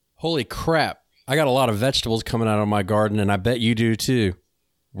Holy crap. I got a lot of vegetables coming out of my garden, and I bet you do too.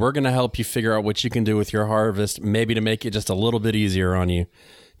 We're going to help you figure out what you can do with your harvest, maybe to make it just a little bit easier on you.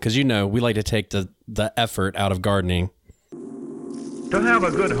 Because, you know, we like to take the effort out of gardening. To have a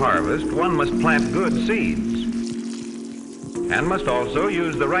good harvest, one must plant good seeds and must also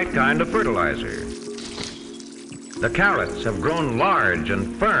use the right kind of fertilizer. The carrots have grown large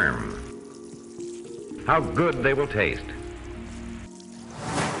and firm. How good they will taste.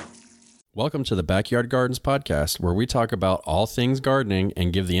 Welcome to the Backyard Gardens podcast, where we talk about all things gardening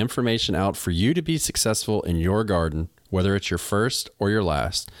and give the information out for you to be successful in your garden, whether it's your first or your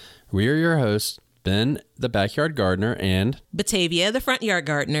last. We are your hosts, Ben, the backyard gardener, and Batavia, the front yard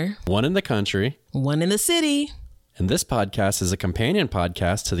gardener. one in the country. One in the city. And this podcast is a companion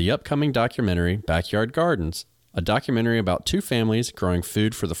podcast to the upcoming documentary, Backyard Gardens, a documentary about two families growing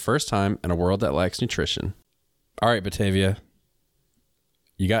food for the first time in a world that lacks nutrition. All right, Batavia,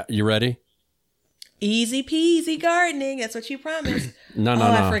 you ready? Easy peasy gardening. That's what you promised. No.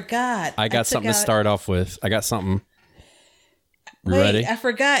 I forgot. I got something to start off with. I got something. You Wait, ready? I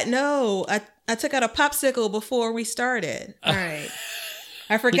forgot. No, I took out a popsicle before we started. All right.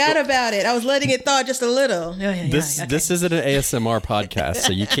 I forgot about it. I was letting it thaw just a little. This isn't an ASMR podcast,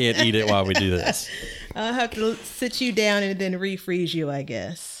 so you can't eat it while we do this. I'll have to sit you down and then refreeze you, I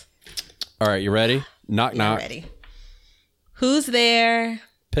guess. All right, you ready? Knock, knock. Ready. Who's there?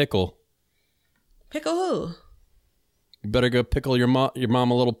 Pickle. Pickle who? You better go pickle your mom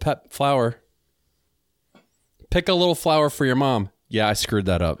a little flower. Pick a little flower for your mom. Yeah, I screwed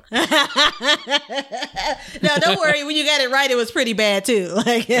that up. No, don't worry. When you got it right, it was pretty bad too.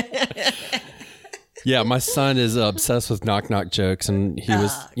 Yeah, my son is obsessed with knock knock jokes, and he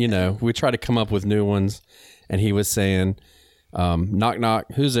was, we try to come up with new ones, and he was saying, knock knock,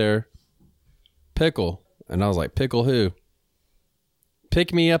 who's there? Pickle. And I was like, pickle who?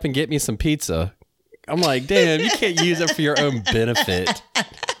 Pick me up and get me some pizza. I'm like, damn, you can't use it for your own benefit.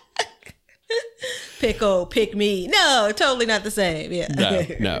 Pickle, pick me. No, totally not the same. Yeah.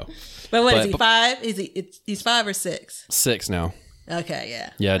 No. But what is he, 5? He's 5 or 6? 6 now. Okay,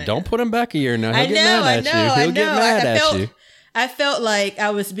 yeah. Yeah, don't put him back a year now. He'll get mad at you. He'll get mad at you. I felt like I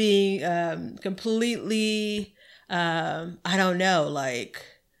was being completely, I don't know, like,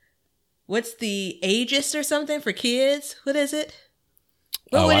 what's the ageist or something for kids? What is it?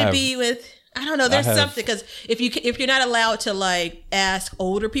 What would it be with? I don't know. There's something, because if you're not allowed to like ask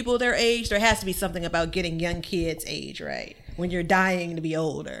older people their age, there has to be something about getting young kids' age right when you're dying to be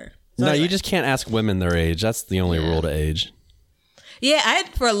older. So no, you just can't ask women their age. That's the only rule to age. Yeah,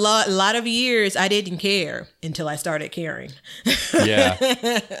 for a lot of years, I didn't care until I started caring. Yeah.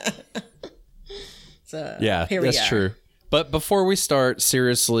 So yeah, that's true. But before we start,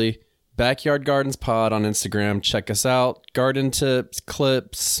 seriously, Backyard Gardens Pod on Instagram. Check us out. Garden tips,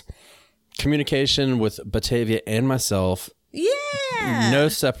 clips, communication with Batavia and myself. Yeah. No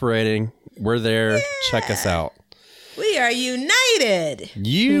separating. We're there. Yeah. Check us out. We are united.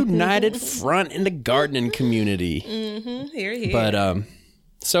 United front in the gardening community. Mm-hmm. Here. But,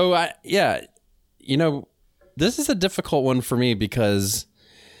 this is a difficult one for me because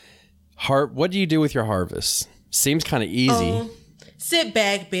what do you do with your harvest? Seems kind of easy. Sit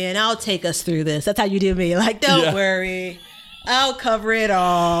back, Ben. I'll take us through this. That's how you do me. Like, don't worry. I'll cover it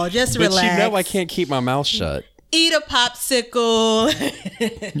all. Just relax. But you know I can't keep my mouth shut. Eat a popsicle.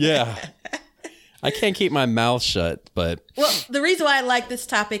 Yeah. I can't keep my mouth shut, but... Well, the reason why I like this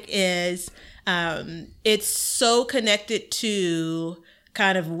topic is it's so connected to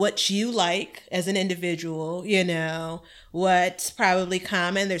kind of what you like as an individual, what's probably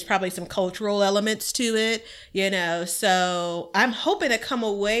common. There's probably some cultural elements to it, So I'm hoping to come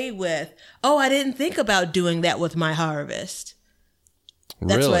away with, I didn't think about doing that with my harvest.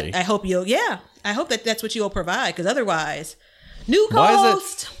 That's really? What I hope I hope that's what you'll provide, because otherwise, new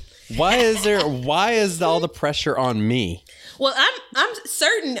co-host. Why is all the pressure on me? Well, I'm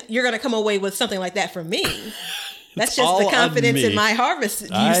certain you're going to come away with something like that from me. That's just all the confidence in my harvest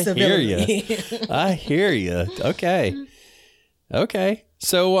use ability. I hear you. Okay.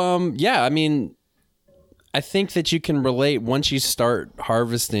 So, I think that you can relate once you start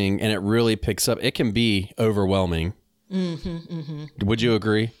harvesting and it really picks up. It can be overwhelming. Would you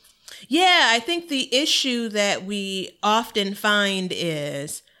agree? Yeah, I think the issue that we often find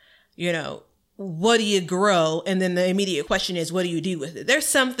is, what do you grow? And then the immediate question is, what do you do with it? There's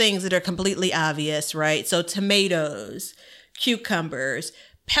some things that are completely obvious, right? So tomatoes, cucumbers,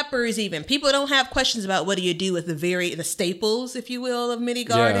 peppers even. People don't have questions about what do you do with the staples, if you will, of many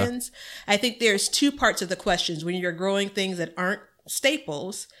gardens. Yeah. I think there's two parts of the questions when you're growing things that aren't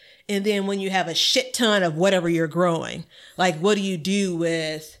staples, and then when you have a shit ton of whatever you're growing. Like, what do you do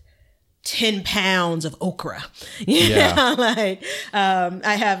with 10 pounds of okra. Yeah.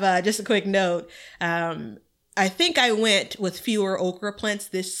 I have just a quick note. I think I went with fewer okra plants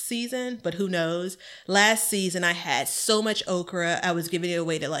this season, but who knows? Last season, I had so much okra, I was giving it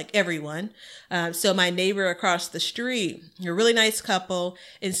away to like everyone. So my neighbor across the street, a really nice couple.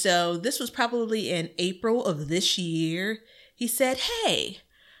 And so this was probably in April of this year. He said, "Hey,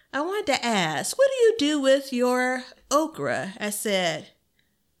 I wanted to ask, what do you do with your okra?" I said,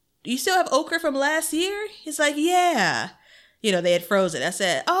 "Do you still have okra from last year?" He's like, "Yeah." They had frozen. I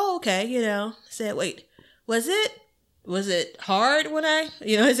said, "Oh, okay." I said, "Wait. Was it hard when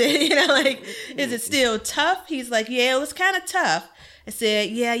is it still tough?" He's like, "Yeah, it was kind of tough." I said,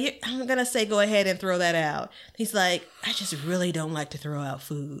 "Yeah, I'm going to say go ahead and throw that out." He's like, "I just really don't like to throw out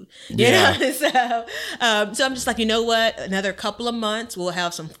food." So I'm just like, you know what? Another couple of months, we'll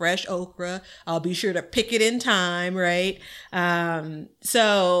have some fresh okra. I'll be sure to pick it in time, right?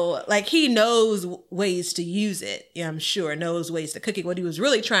 So like he knows ways to use it. I'm sure knows ways to cook it. What he was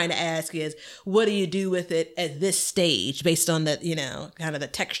really trying to ask is, what do you do with it at this stage based on the, kind of the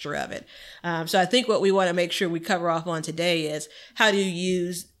texture of it? So I think what we want to make sure we cover off on today is how do you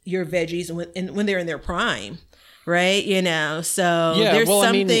use your veggies when they're in their prime, right? So there's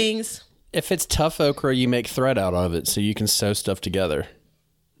some things. If it's tough okra, you make thread out of it so you can sew stuff together.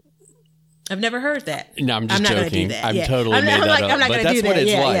 I've never heard that. No, I'm just not joking. gonna do that. I'm Yeah. totally I'm made not, that like, up. I'm not But gonna that's do what that.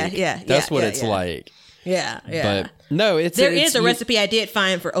 it's Yeah, like. yeah. That's what it's like. Yeah. But no, there is a recipe I did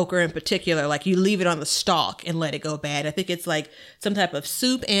find for okra in particular. Like you leave it on the stalk and let it go bad. I think it's like some type of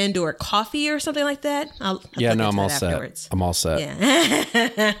soup and or coffee or something like that. I'm all set. I'm all set.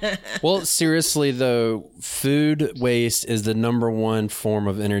 Yeah. Well, seriously though, food waste is the number one form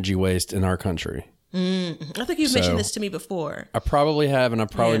of energy waste in our country. I think you've mentioned this to me before. I probably have, and I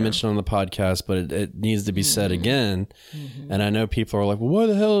probably mentioned on the podcast, but it needs to be said again. And I know people are like,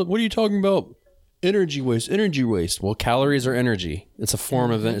 well, what are you talking about? Energy waste. Well, calories are energy. It's a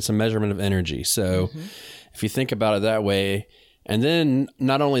form of it's a measurement of energy. So if you think about it that way, and then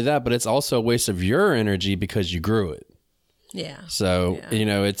not only that, but it's also a waste of your energy because you grew it. Yeah. So,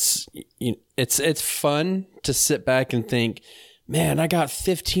 it's fun to sit back and think, man, I got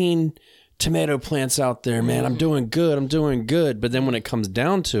 15 tomato plants out there, man. I'm doing good. But then when it comes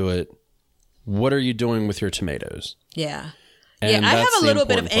down to it, what are you doing with your tomatoes? Yeah. And I have a little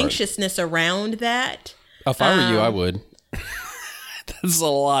bit of important part. Anxiousness around that. If I were you, I would. That's a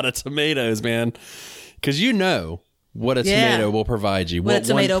lot of tomatoes, man. Because what a tomato will provide you. What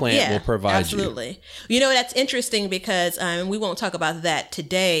one plant will provide absolutely. You. That's interesting because we won't talk about that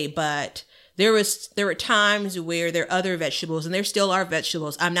today, but there were times where there are other vegetables, and there still are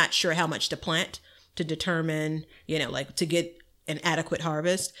vegetables. I'm not sure how much to plant to determine, to get an adequate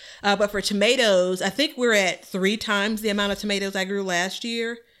harvest. But for tomatoes, I think we're at 3 times the amount of tomatoes I grew last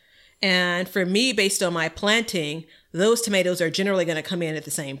year. And for me, based on my planting, those tomatoes are generally going to come in at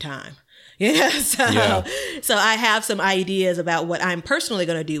the same time. So I have some ideas about what I'm personally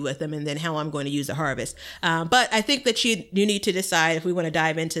going to do with them and then how I'm going to use the harvest. But I think that you need to decide, if we want to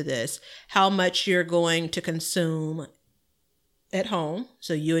dive into this, how much you're going to consume at home.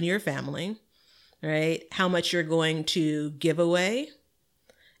 So you and your family. Right? How much you're going to give away,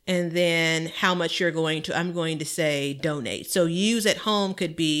 and then how much you're going to, I'm going to say, donate. So use at home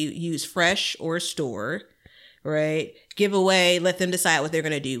could be use fresh or store, right? Give away, let them decide what they're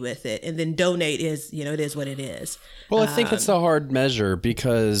going to do with it. And then donate is, it is what it is. Well, I think it's a hard measure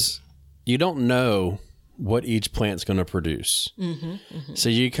because you don't know what each plant's going to produce. So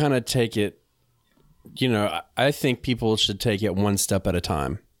you kind of take it, I think people should take it one step at a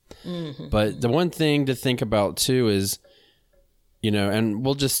time. But the one thing to think about too is, and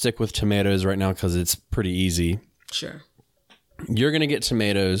we'll just stick with tomatoes right now because it's pretty easy. Sure. You're going to get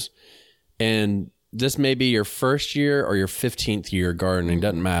tomatoes, and this may be your first year or your 15th year gardening.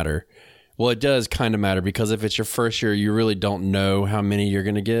 Doesn't matter. Well, it does kind of matter because if it's your first year, you really don't know how many you're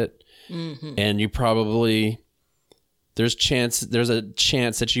going to get. And you probably, there's a chance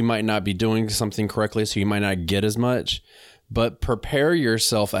that you might not be doing something correctly, so you might not get as much. But prepare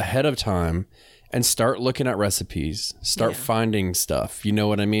yourself ahead of time and start looking at recipes. Start finding stuff. You know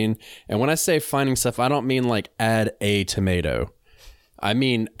what I mean? And when I say finding stuff, I don't mean like add a tomato. I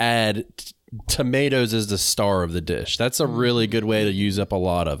mean add tomatoes as the star of the dish. That's a really good way to use up a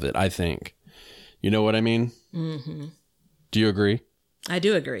lot of it, I think. You know what I mean? Do you agree? I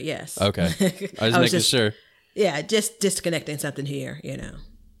do agree, yes. Okay. I was making sure. Yeah, just disconnecting something here,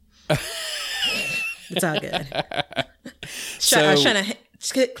 It's all good. I was trying to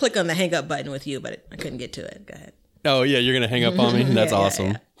click on the hang up button with you, but I couldn't get to it. Go ahead. Oh, yeah, you're going to hang up on me? That's Yeah,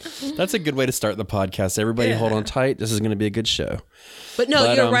 awesome. That's a good way to start the podcast. Everybody hold on tight. This is going to be a good show. But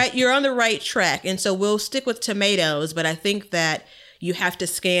no, you're right. You're on the right track. And so we'll stick with tomatoes, but I think that you have to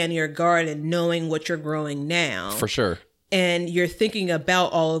scan your garden knowing what you're growing now. For sure. And you're thinking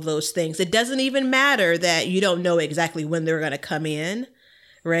about all of those things. It doesn't even matter that you don't know exactly when they're going to come in,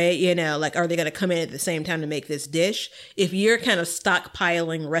 right? You know, like, are they going to come in at the same time to make this dish? If you're kind of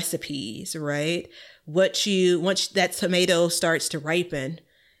stockpiling recipes, right? Once that tomato starts to ripen,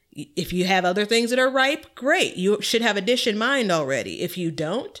 if you have other things that are ripe, great. You should have a dish in mind already. If you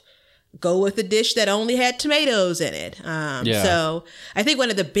don't, go with a dish that only had tomatoes in it. So I think one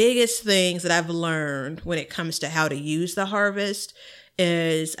of the biggest things that I've learned when it comes to how to use the harvest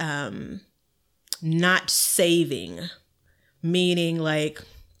is not saving. Meaning, like,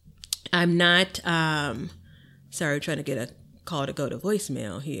 I'm not, sorry, trying to get a call to go to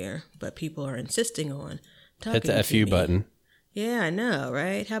voicemail here, but people are insisting on talking. Hit the FU button. Yeah, I know,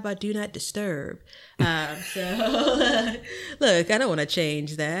 right? How about do not disturb? So, look, I don't want to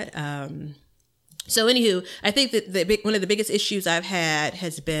change that. So, anywho, I think that one of the biggest issues I've had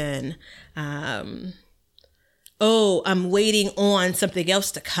has been, I'm waiting on something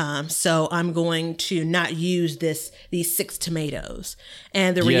else to come, so I'm going to not use these 6 tomatoes.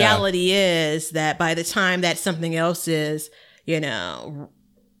 And the reality is that by the time that something else is,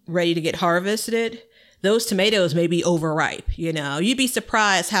 ready to get harvested, those tomatoes may be overripe. You'd be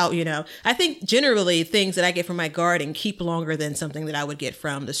surprised how, I think generally things that I get from my garden keep longer than something that I would get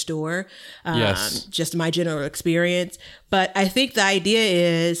from the store. Yes. Just my general experience. But I think the idea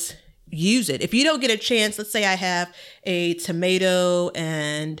is use it. If you don't get a chance, let's say I have a tomato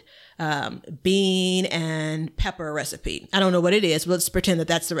and bean and pepper recipe. I don't know what it is, but let's pretend that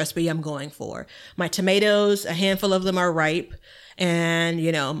that's the recipe I'm going for. My tomatoes, a handful of them are ripe. And,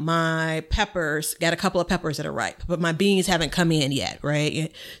 my peppers, got a couple of peppers that are ripe, but my beans haven't come in yet,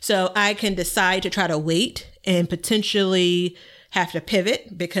 right? So I can decide to try to wait and potentially have to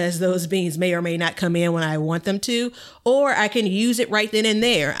pivot because those beans may or may not come in when I want them to, or I can use it right then and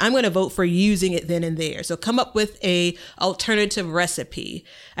there. I'm going to vote for using it then and there. So come up with a alternative recipe.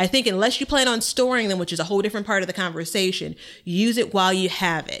 I think unless you plan on storing them, which is a whole different part of the conversation, use it while you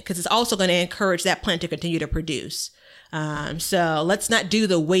have it, because it's also going to encourage that plant to continue to produce. So let's not do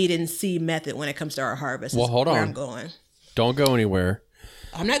the wait and see method when it comes to our harvest. Well, hold on. Where I'm going. Don't go anywhere.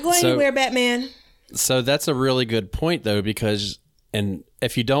 I'm not going anywhere, Batman. So that's a really good point, though, because, and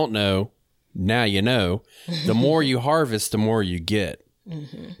if you don't know, now you know, the more you harvest, the more you get.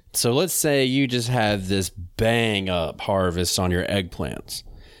 Mm-hmm. So let's say you just have this bang up harvest on your eggplants.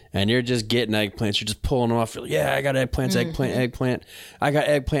 And you're just getting eggplants. You're just pulling them off. Yeah, I got eggplants, eggplant. I got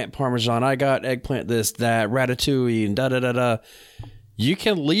eggplant parmesan. I got eggplant this, that, ratatouille, and da-da-da-da. You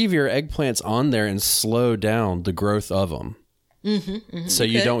can leave your eggplants on there and slow down the growth of them. So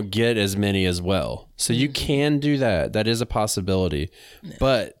you don't get as many as well. So you can do that. That is a possibility. Yeah.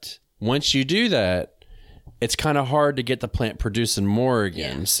 But once you do that, it's kind of hard to get the plant producing more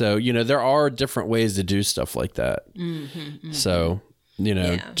again. Yeah. So, there are different ways to do stuff like that. So...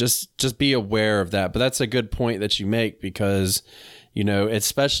 just be aware of that. But that's a good point that you make because,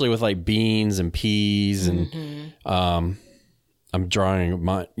 especially with like beans and peas and I'm drawing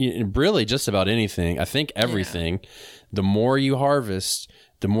my really just about anything. I think everything. The more you harvest,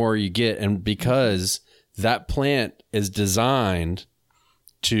 the more you get, and because that plant is designed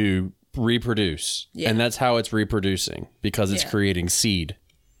to reproduce, and that's how it's reproducing because it's creating seed.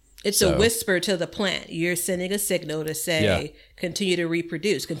 It's a whisper to the plant. You're sending a signal to say, continue to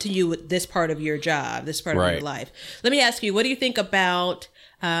reproduce, continue with this part of your job, this part of your life. Let me ask you, what do you think about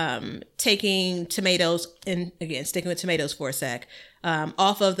taking tomatoes, and again, sticking with tomatoes for a sec,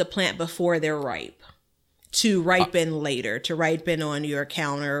 off of the plant before they're ripe to ripen later, to ripen on your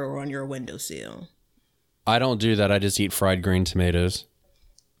counter or on your windowsill? I don't do that. I just eat fried green tomatoes.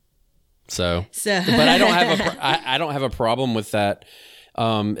 So but I don't have a problem with that.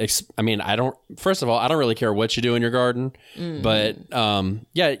 First of all, I don't really care what you do in your garden, but,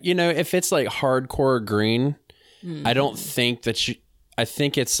 if it's like hardcore green, I don't think that I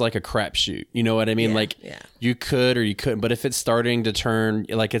think it's like a crapshoot. You know what I mean? You could, or you couldn't, but if it's starting to turn,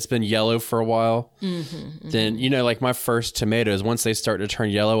 like it's been yellow for a while, then, like my first tomatoes, once they start to turn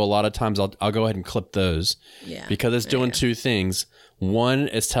yellow, a lot of times I'll go ahead and clip those because it's doing two things. One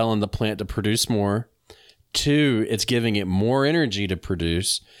is telling the plant to produce more. 2, it's giving it more energy to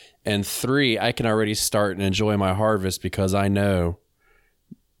produce. And 3, I can already start and enjoy my harvest because I know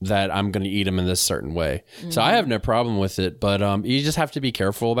that I'm going to eat them in this certain way. So I have no problem with it, but you just have to be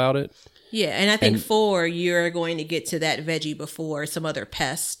careful about it. Yeah, and I think 4, you're going to get to that veggie before some other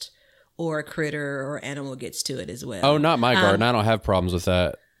pest or a critter or animal gets to it as well. Oh, not my garden. I don't have problems with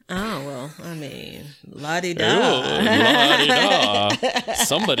that. Oh, well, I mean, la-di-da. La-di-da.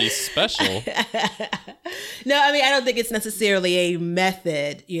 Somebody's special. No, I mean, I don't think it's necessarily a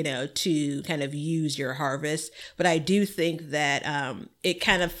method, to kind of use your harvest. But I do think that it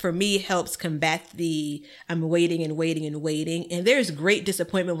kind of, for me, helps combat the I'm waiting and waiting and waiting. And there's great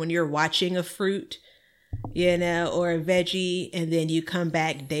disappointment when you're watching a fruit, or a veggie, and then you come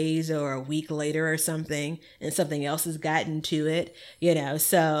back days or a week later or something, and something else has gotten to it,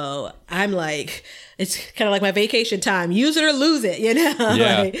 So I'm like, it's kind of like my vacation time, use it or lose it,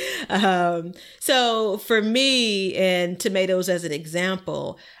 Yeah. So for me, and tomatoes as an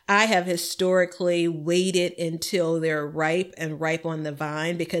example, I have historically waited until they're ripe and ripe on the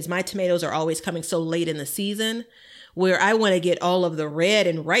vine, because my tomatoes are always coming so late in the season, where I want to get all of the red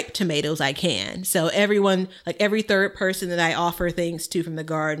and ripe tomatoes I can. So everyone, like every third person that I offer things to from the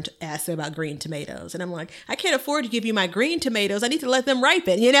garden, asks about green tomatoes. And I'm like, I can't afford to give you my green tomatoes. I need to let them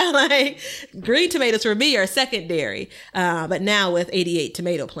ripen, like green tomatoes for me are secondary. But now with 88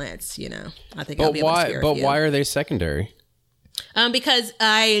 tomato plants, I think I'll be able to spare a few. Why are they secondary? Because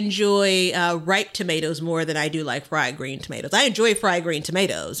I enjoy ripe tomatoes more than I do like fried green tomatoes. I enjoy fried green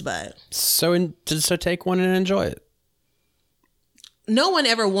tomatoes, but... So take one and enjoy it. No one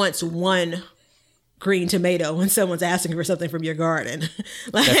ever wants one green tomato when someone's asking for something from your garden.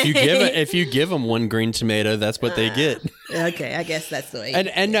 If you give them one green tomato, that's what they get. Okay, I guess that's the way.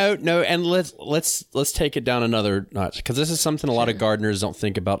 And let's take it down another notch, because this is something a lot of gardeners don't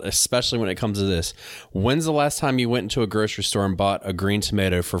think about, especially when it comes to this. When's the last time you went into a grocery store and bought a green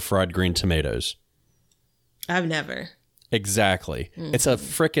tomato for fried green tomatoes? I've never. Exactly. Mm-hmm. It's a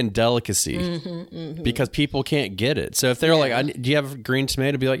freaking delicacy because people can't get it. So if they're like, do you have a green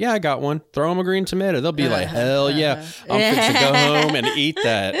tomato? Be like, yeah, I got one. Throw them a green tomato. They'll be like, hell yeah. I'm fixing to go home and eat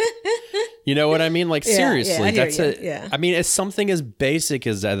that. You know what I mean? Like, seriously, I mean, it's something as basic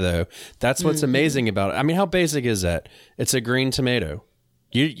as that, though. That's what's amazing about it. I mean, how basic is that? It's a green tomato.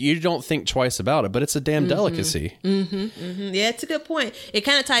 You don't think twice about it, but it's a damn delicacy. Yeah, it's a good point. It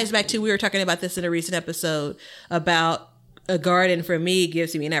kind of ties back to, we were talking about this in a recent episode about a garden for me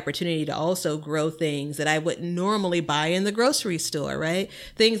gives me an opportunity to also grow things that I wouldn't normally buy in the grocery store, right?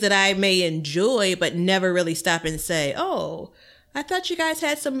 Things that I may enjoy, but never really stop and say, oh, I thought you guys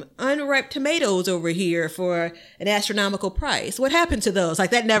had some unripe tomatoes over here for an astronomical price. What happened to those?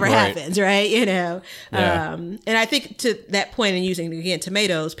 Like, that never happens, right? Yeah. And I think to that point in using, again,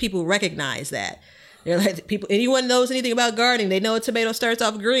 tomatoes, people recognize that. They're like, anyone knows anything about gardening, they know a tomato starts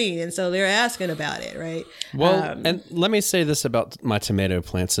off green, and so they're asking about it, right? Well, and let me say this about my tomato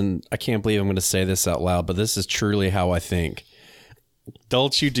plants, and I can't believe I'm going to say this out loud, but this is truly how I think.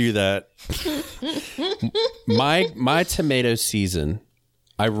 Don't you do that. My tomato season,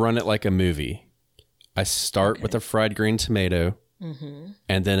 I run it like a movie. I start with a fried green tomato,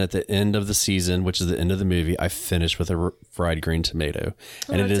 and then at the end of the season, which is the end of the movie, I finish with a fried green tomato.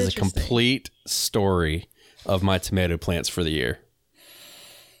 And it is a complete story of my tomato plants for the year.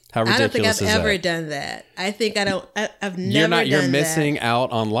 How ridiculous is that? I don't think I've ever done that. I've never done that. You're missing out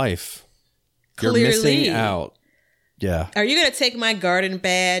on life. Clearly. You're missing out. Yeah. Are you going to take my garden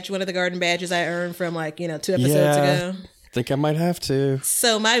badge, one of the garden badges I earned from 2 episodes ago? I think I might have to.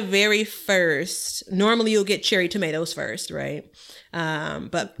 So my very first, normally you'll get cherry tomatoes first, right?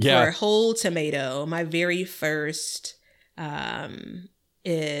 But for a whole tomato, my very first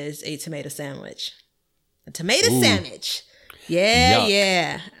is a tomato sandwich. A tomato sandwich. Yeah, Yuck.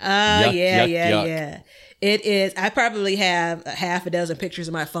 yeah. Oh, yeah. It is. I probably have a half a dozen pictures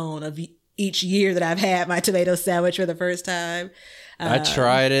on my phone of each year that I've had my tomato sandwich for the first time. I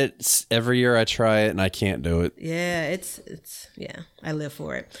tried it every year. I try it and I can't do it. Yeah, it's I live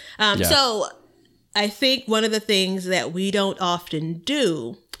for it. So I think one of the things that we don't often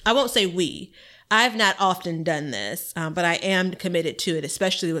do, I won't say we, I've not often done this, but I am committed to it,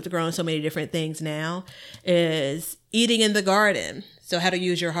 especially with growing so many different things now, is eating in the garden. So how to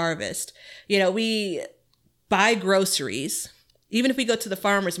use your harvest. We buy groceries. Even if we go to the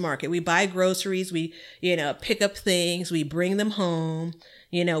farmer's market, we buy groceries, we, pick up things, we bring them home.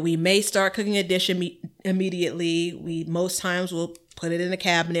 We may start cooking a dish immediately. We most times will put it in the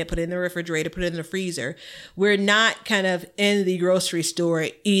cabinet, put it in the refrigerator, put it in the freezer. We're not kind of in the grocery store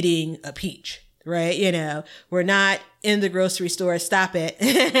eating a peach, right? We're not in the grocery store. Stop it.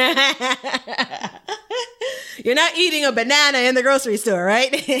 You're not eating a banana in the grocery store,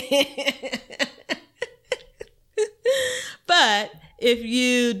 right? But if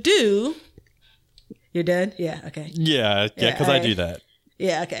you do, you're done? Yeah, okay. Yeah, because I do that.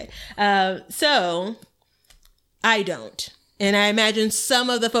 Yeah, okay. So I don't. And I imagine some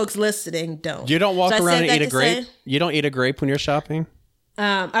of the folks listening don't. You don't walk So I around said and that eat a to grape? say- You don't eat a grape when you're shopping?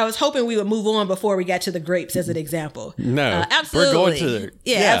 I was hoping we would move on before we got to the grapes as an example. No. Absolutely. We're going to...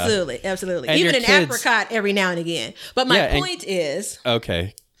 Yeah, absolutely. And Even your an kids- apricot every now and again. But my point is...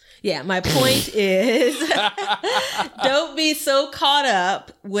 Okay. Yeah, my point is don't be so caught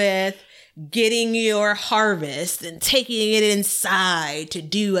up with getting your harvest and taking it inside to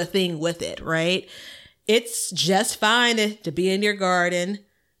do a thing with it, right? It's just fine to be in your garden,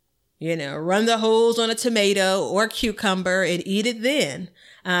 run the hose on a tomato or cucumber and eat it then.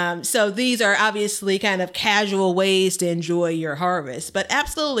 So these are obviously kind of casual ways to enjoy your harvest, but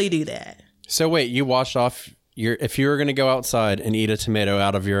absolutely do that. So wait, you wash off if you were going to go outside and eat a tomato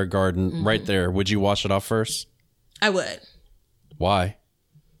out of your garden right there, would you wash it off first? I would. Why?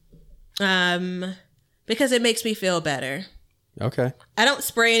 Because it makes me feel better. Okay. I don't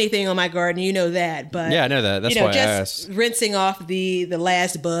spray anything on my garden, you know that, but yeah, I know that. That's why I just asked. rinsing off the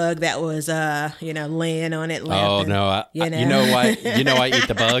last bug that was laying on it. Oh no, you know why? You know I eat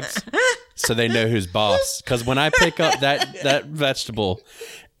the bugs, so they know who's boss. Because when I pick up that vegetable,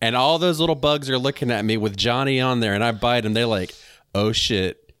 and all those little bugs are looking at me with Johnny on there, and I bite them, they're like, "Oh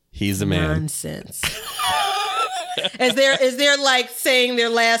shit, he's the man." Nonsense. As they're like saying their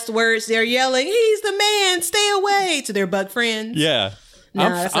last words, they're yelling, "He's the man, stay away," to their bug friends. Yeah. No,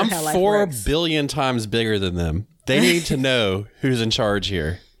 that's not how life 4 works. billion times bigger than them. They need to know who's in charge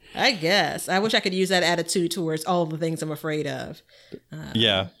here. I guess. I wish I could use that attitude towards all of the things I'm afraid of.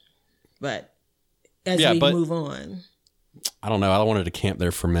 Yeah. But as we move on. I don't know. I wanted to camp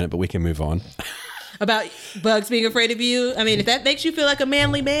there for a minute, but we can move on. About bugs being afraid of you? I mean, if that makes you feel like a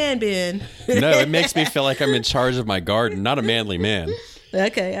manly man, Ben. No, it makes me feel like I'm in charge of my garden, not a manly man.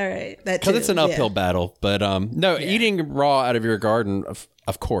 Okay, all right. Because it's an uphill battle. But eating raw out of your garden,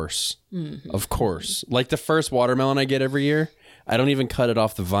 of course. Mm-hmm. Of course. Like the first watermelon I get every year, I don't even cut it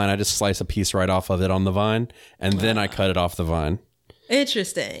off the vine. I just slice a piece right off of it on the vine, and then I cut it off the vine.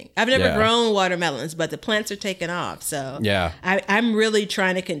 Interesting. I've never grown watermelons, but the plants are taking off. So yeah, I'm really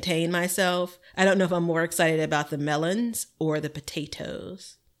trying to contain myself. I don't know if I'm more excited about the melons or the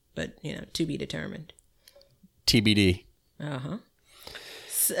potatoes, but to be determined. TBD. Uh-huh.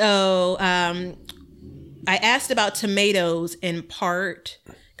 So I asked about tomatoes in part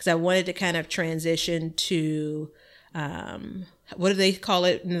because I wanted to kind of transition to what do they call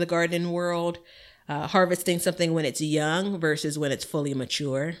it in the garden world? Harvesting something when it's young versus when it's fully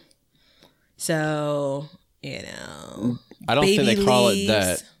mature. So, I don't think they call it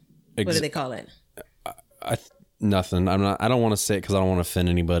that. What do they call it? Nothing. I don't want to say it because I don't want to offend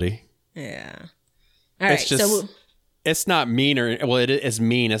anybody. Yeah. All right. So it's not mean it is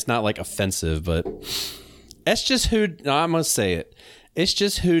mean. It's not like offensive, but it's just I'm gonna say it. It's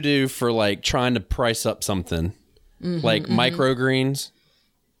just hoodoo for like trying to price up something like microgreens.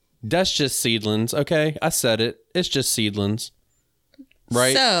 That's just seedlings. Okay, I said it. It's just seedlings.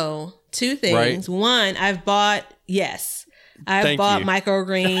 Right. So 2 things. Right? One, I've bought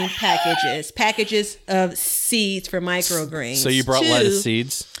microgreen packages of seeds for microgreens. So you brought lettuce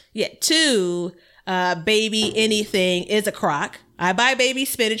seeds? Yeah. 2, baby anything is a crock. I buy baby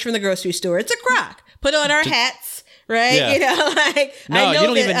spinach from the grocery store. It's a crock. Put on our hats, right? Yeah. No, you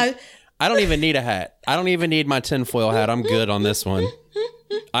don't even. I don't even need a hat. I don't even need my tinfoil hat. I'm good on this one.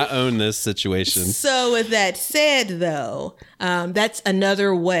 I own this situation. So with that said, though, that's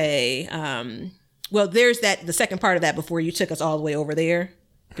another way. Well, there's the second part of that before you took us all the way over there,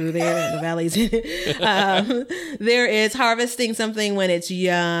 through there in the valleys. There is harvesting something when it's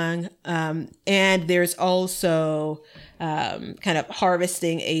young. And there's also kind of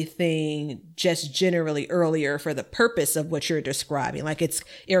harvesting a thing just generally earlier for the purpose of what you're describing. Like it's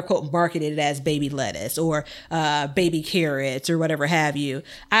air quote marketed as baby lettuce or baby carrots or whatever have you.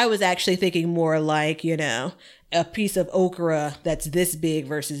 I was actually thinking more like, a piece of okra that's this big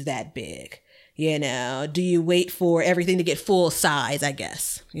versus that big. Do you wait for everything to get full size, I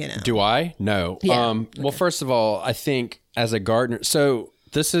guess, Do I? No. Yeah. Well, first of all, I think as a gardener, so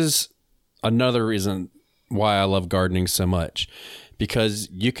this is another reason why I love gardening so much, because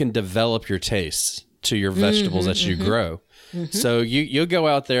you can develop your tastes to your vegetables that you grow. Mm-hmm. So you'll go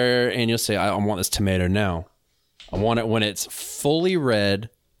out there and you'll say, I want this tomato now. I want it when it's fully red,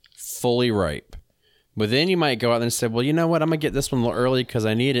 fully ripe. But then you might go out there and say, well, you know what? I'm going to get this one a little early because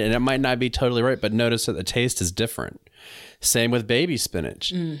I need it. And it might not be totally right, but notice that the taste is different. Same with baby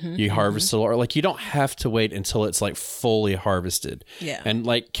spinach. Mm-hmm, you harvest it, or like you don't have to wait until it's like fully harvested. Yeah. And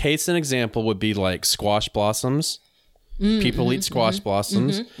like case an example would be like squash blossoms. People eat squash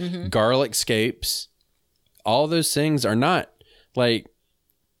blossoms, garlic scapes. All those things are not like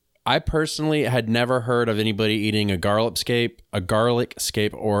I personally had never heard of anybody eating a garlic scape,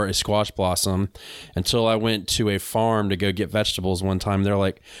 or a squash blossom until I went to a farm to go get vegetables one time. They're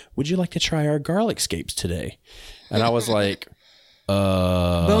like, "Would you like to try our garlic scapes today?" And I was like,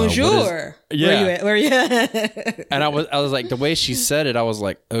 bonjour. Yeah. Where you at? And I was like, the way she said it, I was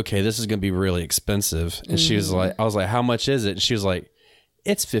like, okay, this is going to be really expensive. And she was like, I was like, how much is it? And she was like,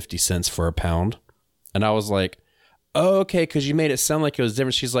 it's 50 cents for a pound. And I was like, oh, okay, because you made it sound like it was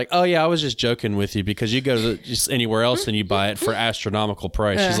different. She's like, oh, yeah, I was just joking with you because you go to just anywhere else and you buy it for astronomical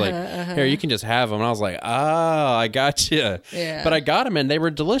price. She's like, here, you can just have them. And I was like, oh, I got you. Yeah. But I got them and they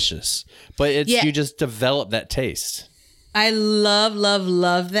were delicious. But you just develop that taste. I love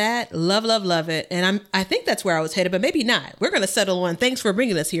that. Love it. And I think that's where I was headed, but maybe not. We're going to settle on. Thanks for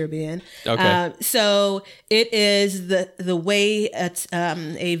bringing us here, Ben. Okay. So it is the way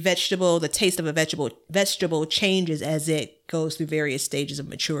a vegetable, the taste of a vegetable changes as it goes through various stages of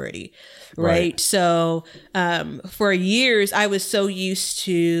maturity, right? So for years, I was so used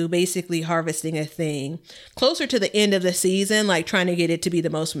to basically harvesting a thing closer to the end of the season, like trying to get it to be the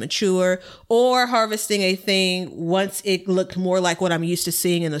most mature, or harvesting a thing once it looked more like what I'm used to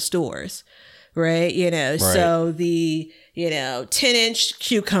seeing in the stores, right? So the 10-inch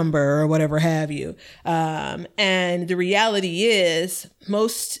cucumber or whatever have you. And the reality is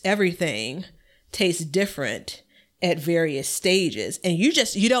most everything tastes different at various stages, and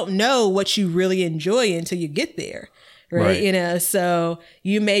you don't know what you really enjoy until you get there, right? So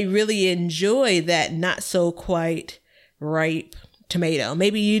you may really enjoy that not so quite ripe tomato.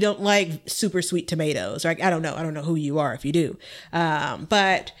 Maybe you don't like super sweet tomatoes, right? I don't know who you are if you do,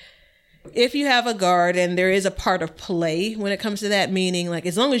 but if you have a garden, there is a part of play when it comes to that, meaning like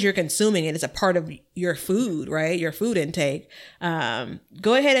as long as you're consuming it, it's a part of your food, right? Your food intake.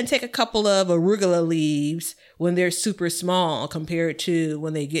 Go ahead and take a couple of arugula leaves when they're super small compared to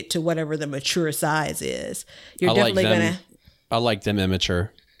when they get to whatever the mature size is. You're definitely going to... I like them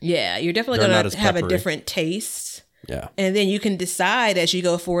immature. Yeah, you're definitely going to have a different taste. Yeah. And then you can decide as you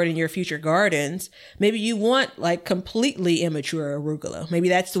go forward in your future gardens, maybe you want like completely immature arugula. Maybe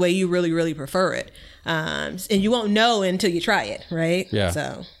that's the way you really, really prefer it. And you won't know until you try it, right? Yeah.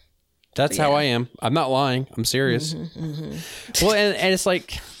 So that's how I am. I'm not lying. I'm serious. Well, and it's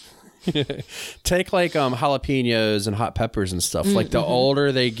like, take like jalapenos and hot peppers and stuff. Like the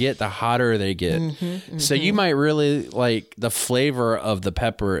older they get, the hotter they get. So you might really like the flavor of the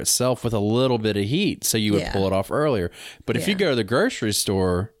pepper itself with a little bit of heat. So you would pull it off earlier. But if you go to the grocery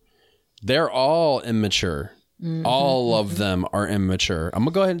store, they're all immature. All of them are immature. I'm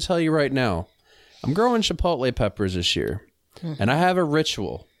gonna go ahead and tell you right now, I'm growing chipotle peppers this year, and I have a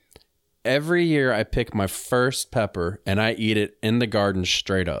ritual. Every year I pick my first pepper and I eat it in the garden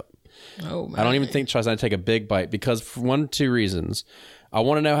straight up. Oh, man. I don't even think twice. I take a big bite because for one of two reasons. I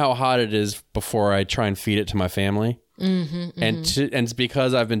want to know how hot it is before I try and feed it to my family. And it's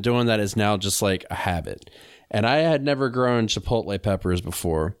because I've been doing that is now just like a habit. And I had never grown chipotle peppers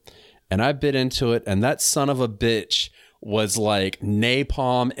before. And I bit into it, and that son of a bitch was like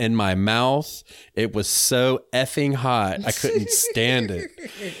napalm in my mouth. It was so effing hot. I couldn't stand it.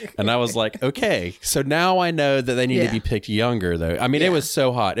 And I was like, okay, so now I know that they need to be picked younger though. I mean, it was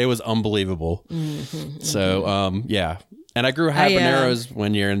so hot. It was unbelievable. So, yeah. And I grew habaneros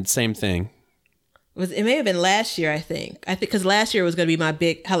one year and same thing. It may have been last year, I think because last year was going to be my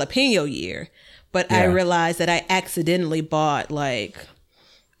big jalapeno year, but I realized that I accidentally bought like,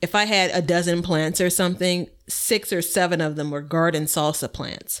 if I had a dozen plants or something, 6 or 7 of them were garden salsa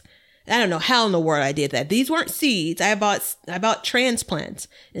plants. I don't know how in the world I did that. These weren't seeds. I bought transplants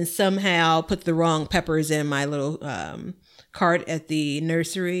and somehow put the wrong peppers in my little cart at the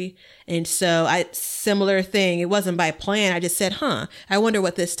nursery. And so similar thing. It wasn't by plan. I just said, I wonder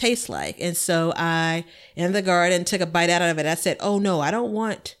what this tastes like. And so I, in the garden, took a bite out of it. I said, oh no, I don't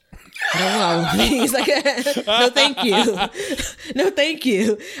want all of these. Like, no, thank you. No, thank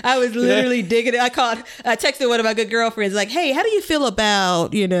you. I was literally digging it. I texted one of my good girlfriends, like, hey, how do you feel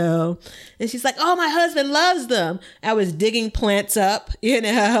about, and she's like, oh, my husband loves them. I was digging plants up,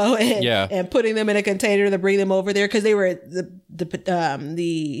 and putting them in a container to bring them over there because they were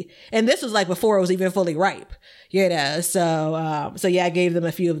and this was like before it was even fully ripe. So I gave them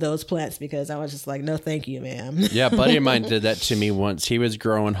a few of those plants because I was just like, no, thank you, ma'am. Yeah, a buddy of mine did that to me once. He was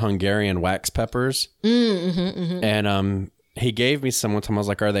growing Hungarian wax peppers, and he gave me some one time. I was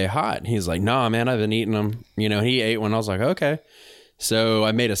like, are they hot? And he's like, nah, man, I've been eating them. He ate one. I was like, okay. So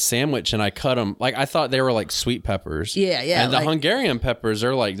I made a sandwich and I cut them. Like I thought they were like sweet peppers. Yeah. And the Hungarian peppers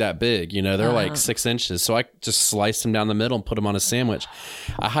are like that big, they're like 6 inches. So I just sliced them down the middle and put them on a sandwich.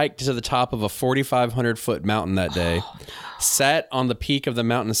 I hiked to the top of a 4,500 foot mountain that day. sat on the peak of the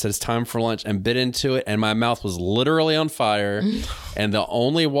mountain and said, it's time for lunch, and bit into it. And my mouth was literally on fire. And the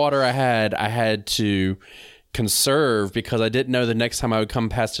only water I had to conserve because I didn't know the next time I would come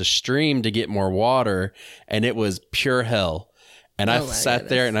past a stream to get more water. And it was pure hell. And I sat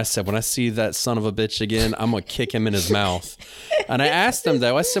there and I said, when I see that son of a bitch again, I'm going to kick him in his mouth. And I asked him,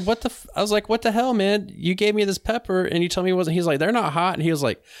 though, I said, I was like, what the hell, man? You gave me this pepper and you told me it wasn't. He's like, they're not hot. And he was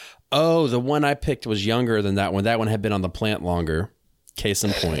like, oh, the one I picked was younger than that one. That one had been on the plant longer. Case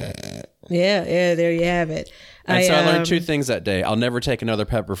in point. Yeah, there you have it. And so I learned two things that day. I'll never take another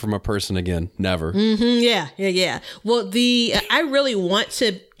pepper from a person again. Never. Yeah. Well, I really want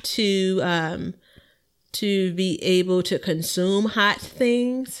to be able to consume hot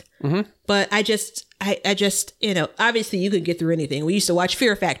things. But I just, obviously you can get through anything. We used to watch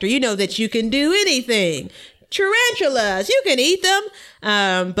Fear Factor. You know that you can do anything. Tarantulas, you can eat them.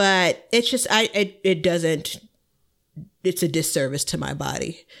 But it's just, it's a disservice to my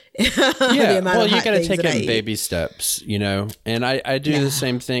body. Yeah. Well, you got to take it in baby steps, and I do the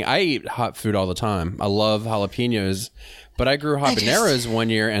same thing. I eat hot food all the time. I love jalapenos. But I grew habaneros one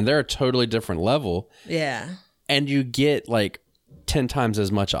year, and they're a totally different level. Yeah. And you get like 10 times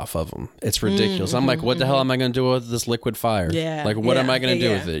as much off of them. It's ridiculous. I'm like, what the hell am I going to do with this liquid fire? Yeah. Like, what am I going to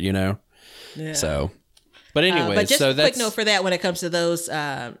do with it, Yeah. So, but anyway. But just a quick note for that when it comes to those,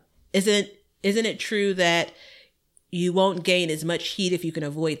 isn't it true that you won't gain as much heat if you can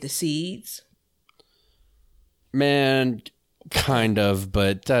avoid the seeds? Man, kind of,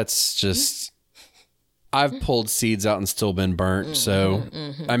 but that's just... I've pulled seeds out and still been burnt. So,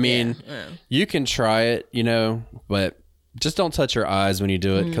 I mean, you can try it, but just don't touch your eyes when you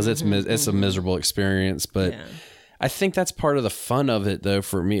do it because it's a miserable experience. But I think that's part of the fun of it, though,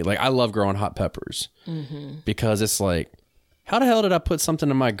 for me. Like, I love growing hot peppers because it's like, how the hell did I put something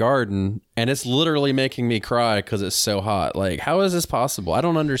in my garden and it's literally making me cry because it's so hot? Like, how is this possible? I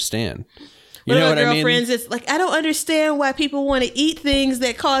don't understand. You know what I mean? Girlfriends, it's like, I don't understand why people want to eat things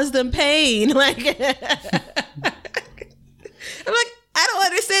that cause them pain. Like, I'm like, I don't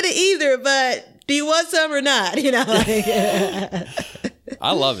understand it either, but do you want some or not?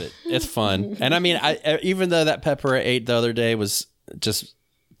 I love it. It's fun. And I mean, even though that pepper I ate the other day was just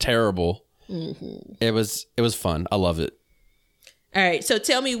terrible, it was fun. I love it. All right. So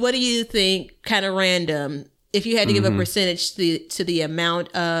tell me, what do you think, kind of random, if you had to give a percentage to the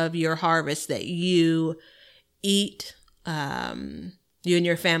amount of your harvest that you eat, you and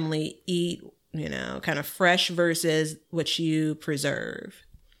your family eat, kind of fresh versus what you preserve?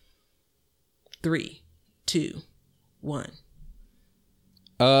 3, 2, 1.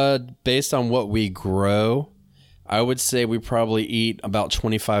 Based on what we grow, I would say we probably eat about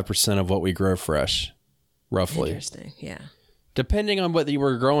 25% of what we grow fresh, roughly. Interesting. Yeah. Depending on what you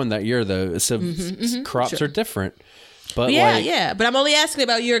were growing that year, though. So crops are different. But But I'm only asking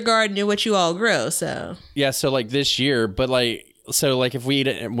about your garden and what you all grow. So so like this year, but like if we eat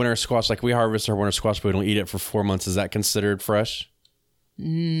it in winter squash, like we harvest our winter squash, but we don't eat it for 4 months. Is that considered fresh?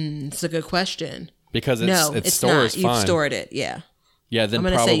 It's a good question. Because it's stores fine. You've stored it, yeah. Yeah, then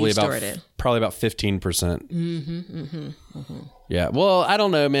probably about 15%. Yeah, well, I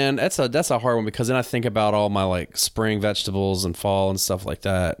don't know, man. That's a hard one because then I think about all my like spring vegetables and fall and stuff like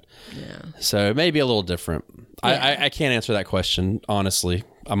that. Yeah. So it may be a little different. Yeah. I can't answer that question honestly.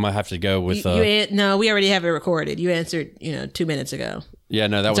 I might have to go with. No, we already have it recorded. You answered, 2 minutes ago. Yeah,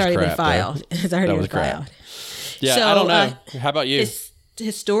 no, that was already crap. Been filed. It's already been filed. Yeah, so, I don't know. How about you?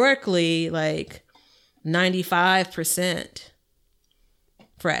 Historically, like 95%.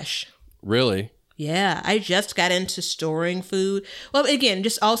 Fresh. Really? Yeah, I just got into storing food. Well, again,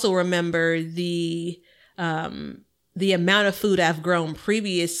 just also remember the amount of food I've grown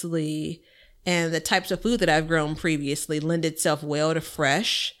previously and the types of food that I've grown previously lend itself well to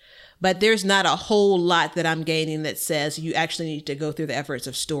fresh. But there's not a whole lot that I'm gaining that says you actually need to go through the efforts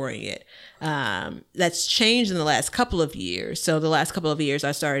of storing it. That's changed in the last couple of years. So the last couple of years,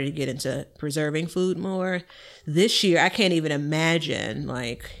 I started to get into preserving food more. This year, I can't even imagine,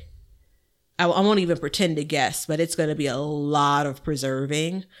 like, I won't even pretend to guess, but it's going to be a lot of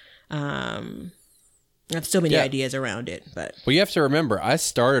preserving. I have so many ideas around it, but. Well, you have to remember, I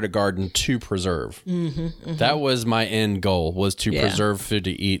started a garden to preserve. That was my end goal, was to preserve food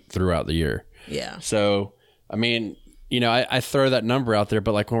to eat throughout the year. Yeah. So, I mean, I throw that number out there,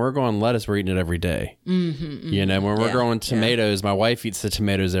 but like when we're growing lettuce, we're eating it every day. When we're growing tomatoes, my wife eats the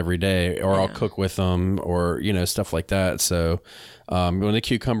tomatoes every day, or I'll cook with them, or, stuff like that. So when the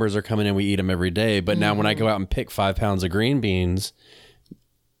cucumbers are coming in, we eat them every day. But now when I go out and pick 5 pounds of green beans,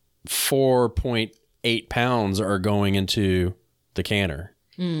 4.8 pounds are going into the canner.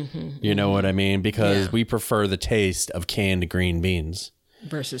 You know what I mean? Because we prefer the taste of canned green beans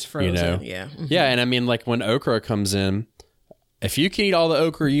versus frozen. You know? Yeah. Yeah, and I mean, like when okra comes in, if you can eat all the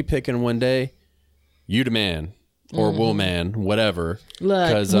okra you pick in one day, you the man. Or wool man, whatever.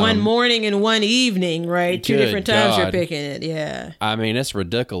 Look, one morning and one evening, right? Two different times God. you're picking it. Yeah. I mean, it's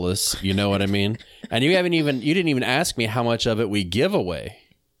ridiculous. You know what I mean? And you didn't even ask me how much of it we give away.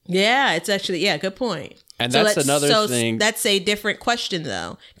 Yeah, it's actually, good point. And that's another thing. That's a different question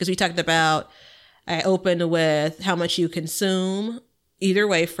though, because we talked about, I opened with how much you consume, either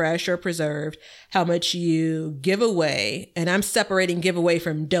way, fresh or preserved, how much you give away. And I'm separating giveaway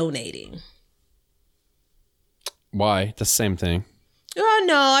from donating. Why? The same thing. Oh,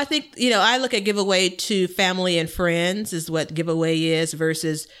 no, I think, I look at giveaway to family and friends is what giveaway is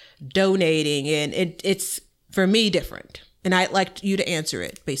versus donating. And it's, for me, different. And I'd like you to answer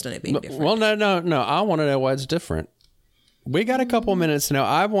it based on it being different. Well, no. I want to know why it's different. We got a couple minutes now.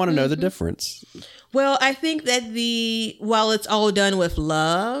 I want to know the difference. Well, I think that while it's all done with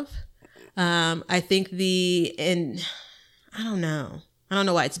love, I think I don't know. I don't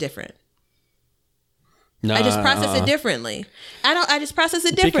know why it's different. No, I just process it differently. I just process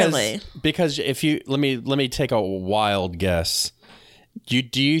it differently. Because if you let me take a wild guess.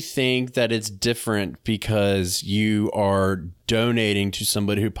 Do you think that it's different because you are donating to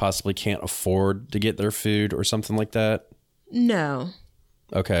somebody who possibly can't afford to get their food or something like that? No.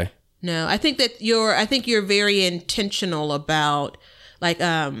 Okay. No, I think that you're very intentional about like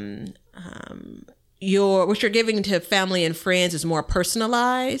what you're giving to family and friends is more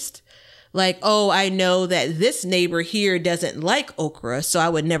personalized. Like, oh, I know that this neighbor here doesn't like okra, so I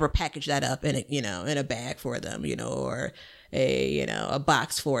would never package that up in a bag for them, or a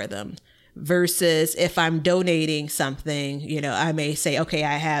box for them. Versus if I'm donating something, I may say, okay,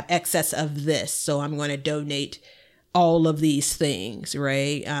 I have excess of this, so I'm going to donate all of these things,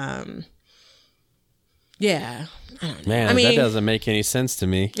 right? Yeah. I don't know. Man, that doesn't make any sense to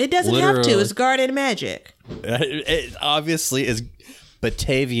me. It doesn't have to. It's garden magic. It obviously is.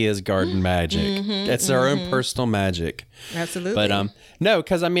 Batavia's garden magic. It's their own personal magic. Absolutely. But no,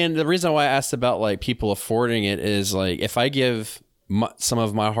 because the reason why I asked about like people affording it is like if I give some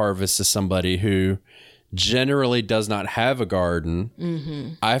of my harvest to somebody who generally does not have a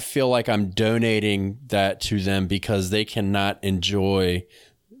garden, I feel like I'm donating that to them because they cannot enjoy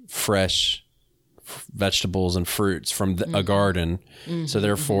fresh vegetables and fruits from a garden. So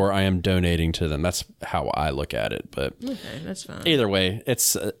therefore I am donating to them. That's how I look at it. But okay, that's fine. Either way,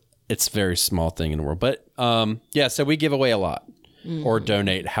 it's a very small thing in the world. But so we give away a lot or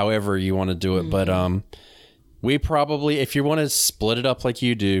donate however you want to do it. But we probably, if you want to split it up like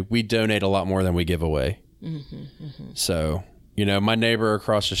you do, we donate a lot more than we give away. So, my neighbor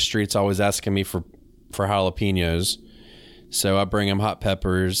across the street's always asking me for jalapenos. So I bring him hot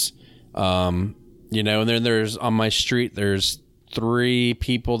peppers. And then there's on my street, there's 3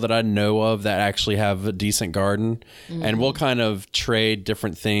 people that I know of that actually have a decent garden, and we'll kind of trade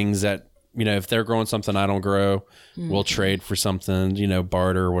different things that, if they're growing something I don't grow, we'll trade for something,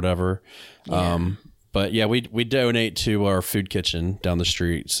 barter or whatever. Yeah. But yeah, we donate to our food kitchen down the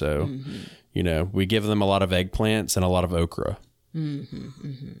street. So, we give them a lot of eggplants and a lot of okra.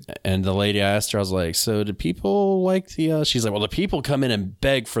 And the lady, I asked her, I was like, so do people like she's like, well, the people come in and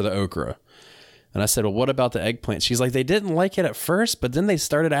beg for the okra. And I said, well, what about the eggplant? She's like, they didn't like it at first, but then they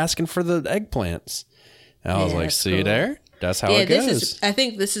started asking for the eggplants. And I was like, see cool. There? That's how it goes. I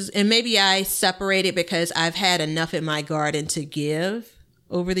think this is, and maybe I separate it because I've had enough in my garden to give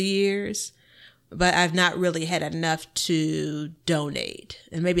over the years, but I've not really had enough to donate.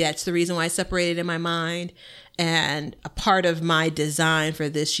 And maybe that's the reason why I separated in my mind. And a part of my design for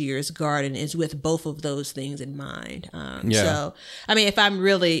this year's garden is with both of those things in mind. So, if I'm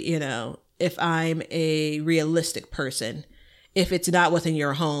really, if I'm a realistic person, if it's not within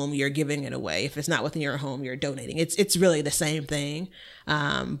your home, you're giving it away. If it's not within your home, you're donating. It's really the same thing.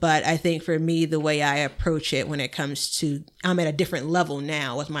 But I think for me, the way I approach it when it comes to, I'm at a different level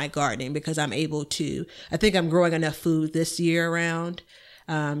now with my gardening because I think I'm growing enough food this year around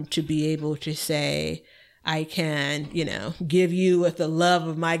to be able to say, I can, give you with the love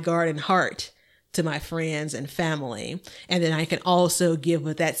of my garden heart to my friends and family. And then I can also give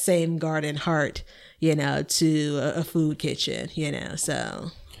with that same garden heart, to a food kitchen,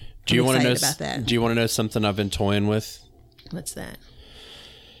 so do you want to know about that. Do you want to know something I've been toying with? What's that?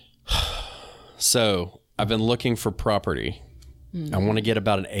 So I've been looking for property. I want to get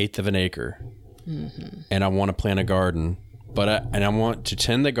about 1/8 of an acre and I want to plant a garden, but I want to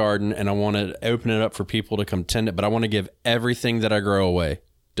tend the garden and I want to open it up for people to come tend it, but I want to give everything that I grow away.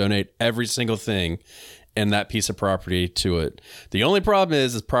 Donate every single thing. and that piece of property to it. The only problem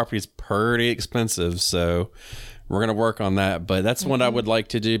is property is pretty expensive, so we're going to work on that. But that's what I would like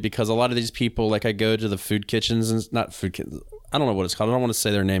to do, because a lot of these people, like I go to the food kitchens and not food kitchens. I don't know what it's called. I don't want to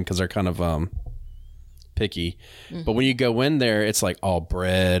say their name because they're kind of picky. But when you go in there, it's like all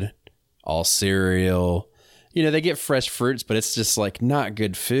bread, all cereal. You know, they get fresh fruits, but it's just like not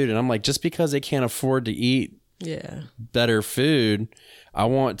good food. And I'm like, just because they can't afford to eat better food, I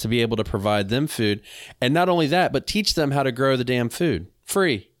want to be able to provide them food. And not only that, but teach them how to grow the damn food.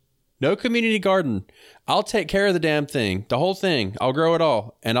 Free. No community garden. I'll take care of the damn thing. The whole thing. I'll grow it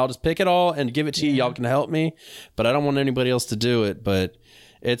all. And I'll just pick it all and give it to you. Y'all can help me. But I don't want anybody else to do it. But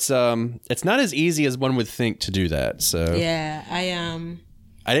it's not as easy as one would think to do that. So yeah,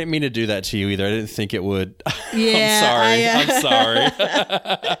 I didn't mean to do that to you either. I didn't think it would. Yeah, I'm sorry.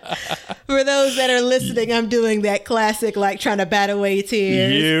 For those that are listening, I'm doing that classic, like trying to bat away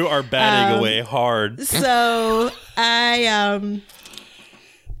tears. You are batting away hard. So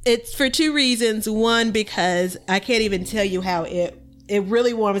it's for two reasons. One, because I can't even tell you how it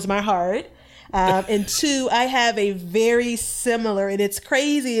really warms my heart. And two, I have a very similar, and it's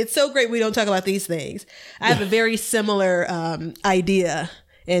crazy. It's so great we don't talk about these things. I have a very similar idea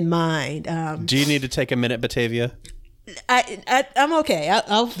in mind. Do you need to take a minute, Batavia? I'm okay.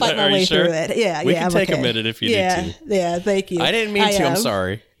 I'll fight my way through it. Yeah, we can I'm take okay. a minute if you need to. Yeah, thank you. I didn't mean to. I'm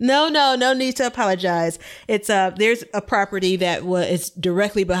sorry. No need to apologize. It's there's a property that is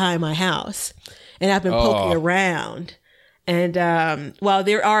directly behind my house, and I've been poking around. And while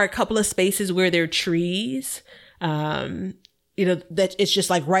there are a couple of spaces where there are trees, that it's just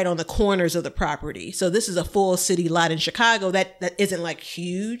like right on the corners of the property. So this is a full city lot in Chicago that isn't like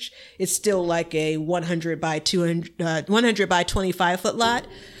huge. It's still like a 100 by 25 foot lot,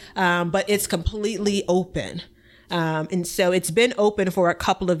 but it's completely open. And so it's been open for a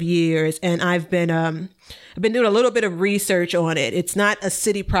couple of years, and I've been doing a little bit of research on it. It's not a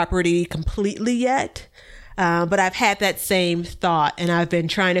city property completely yet. But I've had that same thought, and I've been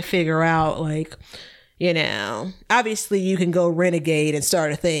trying to figure out, like, obviously you can go renegade and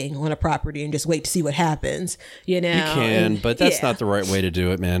start a thing on a property and just wait to see what happens, You can, but that's not the right way to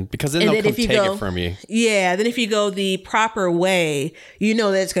do it, man, because then they'll come take it from you. Yeah, then if you go the proper way,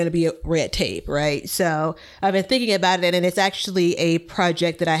 that it's going to be a red tape, right? So I've been thinking about it, and it's actually a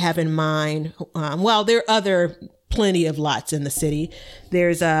project that I have in mind. Well, there are plenty of lots in the city.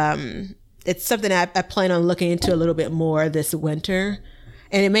 There's it's something I plan on looking into a little bit more this winter.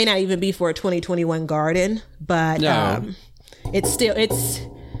 And it may not even be for a 2021 garden, but it's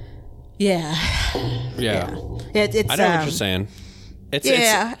yeah. It's I know what you're saying.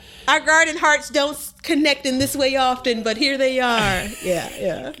 Our garden hearts don't connect in this way often, but here they are.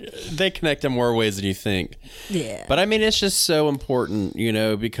 Yeah. They connect in more ways than you think. Yeah. But I mean, it's just so important,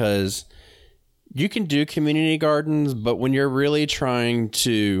 because you can do community gardens, but when you're really trying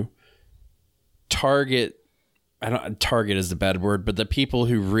to target is the bad word, but the people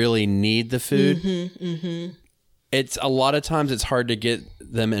who really need the food, it's a lot of times it's hard to get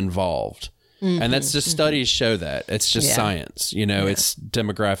them involved. And that's just studies show that. It's just science, it's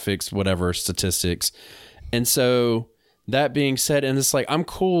demographics, whatever, statistics. And so that being said, and it's like, I'm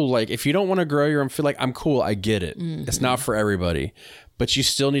cool. Like, if you don't want to grow your own food, like, I'm cool. I get it. It's not for everybody, but you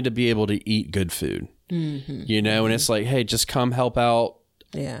still need to be able to eat good food, and it's like, hey, just come help out.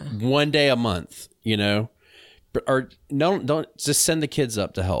 Yeah. One day a month, or don't just send the kids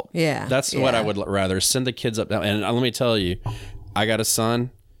up to help. Yeah. That's what I would rather send the kids up to. And let me tell you, I got a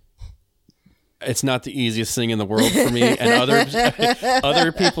son. It's not the easiest thing in the world for me. And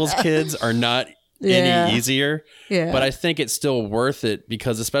other people's kids are not any easier. Yeah. But I think it's still worth it,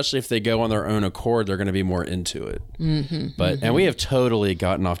 because especially if they go on their own accord, they're going to be more into it. And we have totally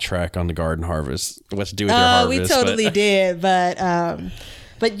gotten off track on the garden harvest. What to do with your harvest? We totally did, but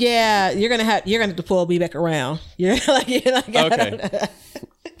yeah, you're gonna have to pull me back around. You're like okay.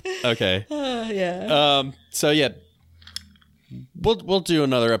 Okay. So yeah, we'll do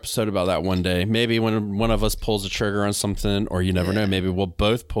another episode about that one day. Maybe when one of us pulls the trigger on something, or you never know. Maybe we'll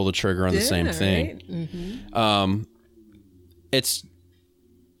both pull the trigger on the same thing. Right? It's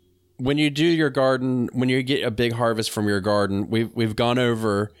when you do your garden, when you get a big harvest from your garden. We've gone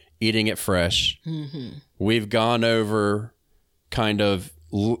over eating it fresh. We've gone over kind of.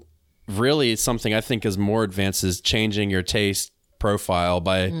 Really something I think is more advanced is changing your taste profile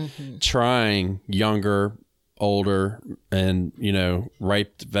by trying younger, older, and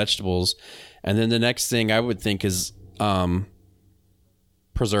ripe vegetables. And then the next thing I would think is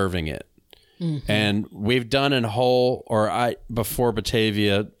preserving it. And we've done before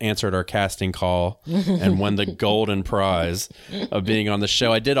Batavia answered our casting call and won the golden prize of being on the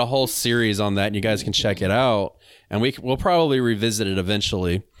show. I did a whole series on that, and you guys can check it out. And we'll probably revisit it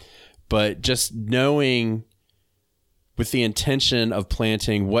eventually. But just knowing with the intention of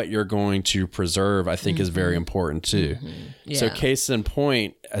planting what you're going to preserve, I think is very important too. Yeah. So case in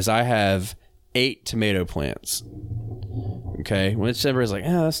point, as I have 8 tomato plants. Okay. When everybody's like,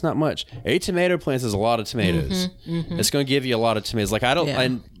 that's not much. 8 tomato plants is a lot of tomatoes. It's going to give you a lot of tomatoes. Like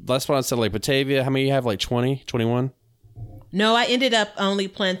that's what I said, like Batavia, how many you have? Like 20, 21? No, I ended up only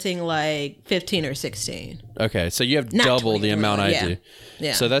planting like 15 or 16. Okay. So you have Not double 20, the amount I do.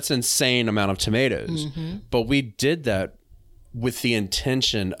 Yeah. So that's insane amount of tomatoes. But we did that with the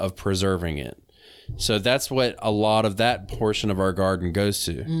intention of preserving it. So that's what a lot of that portion of our garden goes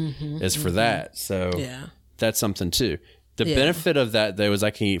to is for that. So that's something too. The benefit of that though is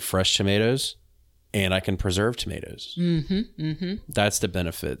I can eat fresh tomatoes and I can preserve tomatoes. That's the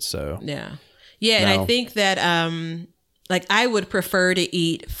benefit. So yeah. And I think that like I would prefer to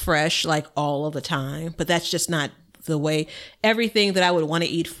eat fresh like all of the time, but that's just not the way. Everything that I would want to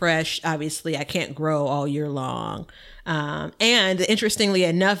eat fresh, obviously I can't grow all year long. And interestingly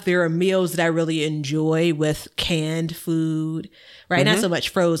enough, there are meals that I really enjoy with canned food, right? Not so much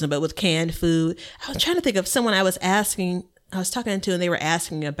frozen, but with canned food. I was trying to think of someone I was talking to, and they were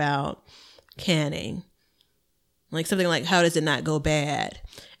asking about canning, like something like, how does it not go bad?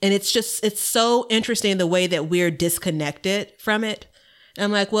 And it's so interesting the way that we're disconnected from it. And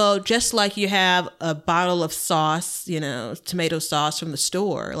I'm like, well, just like you have a bottle of sauce, tomato sauce from the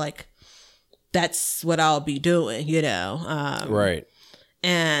store, like that's what I'll be doing, right.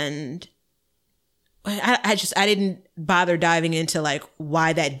 And I didn't bother diving into like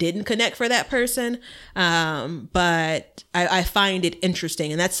why that didn't connect for that person. But I find it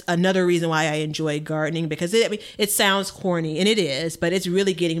interesting. And that's another reason why I enjoy gardening, because it sounds corny, and it is, but it's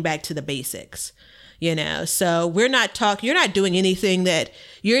really getting back to the basics, So you're not doing anything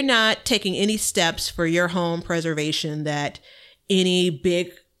you're not taking any steps for your home preservation that any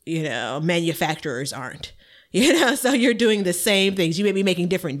big, manufacturers aren't. So you're doing the same things. You may be making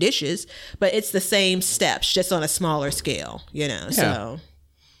different dishes, but it's the same steps, just on a smaller scale, so.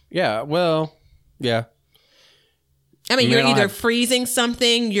 Yeah, well, yeah. I mean, you're either freezing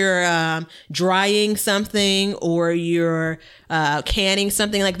something, you're drying something, or you're canning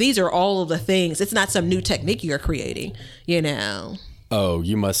something. Like, these are all of the things. It's not some new technique you're creating, Oh,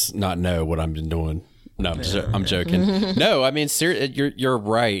 you must not know what I've been doing. No, I'm joking. No, I mean, you're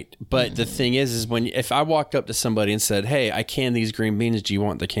right. But the thing is if I walked up to somebody and said, "Hey, I canned these green beans. Do you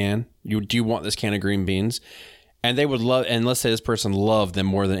want the can? Do you want this can of green beans?" And they would love, and let's say this person loved them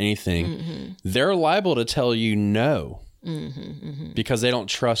more than anything, they're liable to tell you no because they don't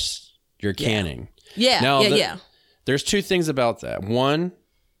trust your canning. Yeah. Now, there's 2 things about that. One,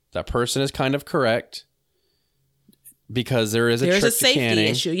 that person is kind of correct, because there's a safety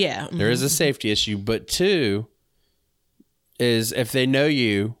issue. Yeah. There is a safety issue. But 2 is if they know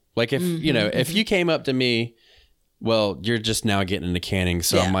you, like if, if you came up to me, well, you're just now getting into canning,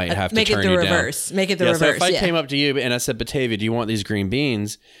 so I might have to turn you down. Make it the reverse. So if I came up to you and I said, Batavia, do you want these green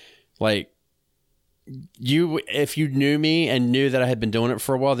beans? Like, if you knew me and knew that I had been doing it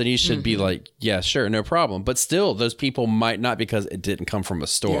for a while, then you should be like, yeah, sure, no problem. But still, those people might not, because it didn't come from a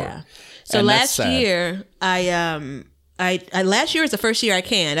store. Yeah. So last year, last year was the first year I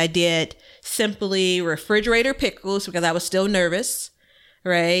canned. I did simply refrigerator pickles because I was still nervous,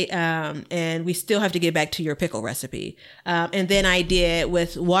 right? And we still have to get back to your pickle recipe. And then I did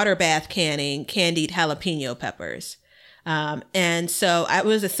with water bath canning, candied jalapeno peppers. And so it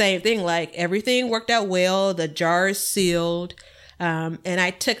was the same thing. Like, everything worked out well. The jars sealed. And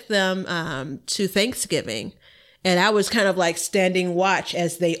I took them to Thanksgiving, and I was kind of like standing watch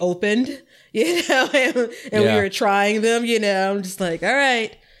as they opened. And we were trying them, I'm just like, all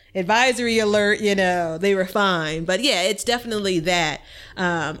right, advisory alert, they were fine. But yeah, it's definitely that.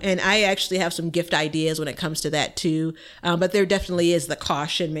 And I actually have some gift ideas when it comes to that too. But there definitely is the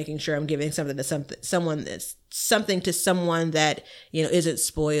caution, making sure I'm giving something to someone that, isn't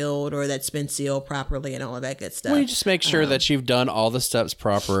spoiled or that's been sealed properly and all of that good stuff. Well, you just make sure that you've done all the steps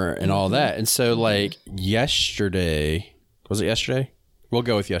proper and all that. And so like yesterday, was it yesterday? We'll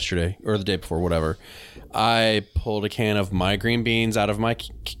go with yesterday or the day before, whatever. I pulled a can of my green beans out of my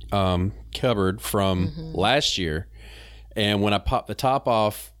cupboard from last year. And when I popped the top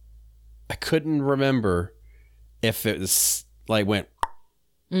off, I couldn't remember if it was like went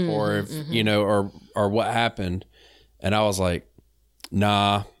or if, or what happened. And I was like,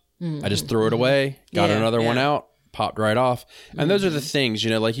 nah, I just threw it away, got another one out, popped right off. And those are the things,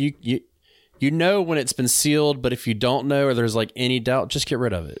 like you you know when it's been sealed, but if you don't know or there's like any doubt, just get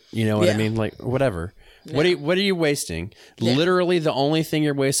rid of it. You know what I mean? Like whatever. Yeah. What are you wasting? Yeah. Literally the only thing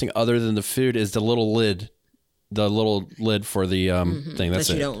you're wasting other than the food is the little lid for the thing. That's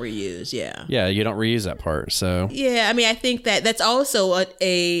that you it. don't reuse. Yeah. Yeah, you don't reuse that part. So yeah, I mean, I think that's also I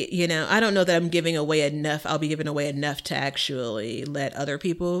don't know that I'm giving away enough. I'll be giving away enough to actually let other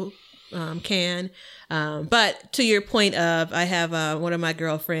people can. But to your point of, I have one of my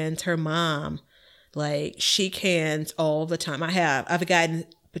girlfriends, her mom, like she cans all the time. I've gotten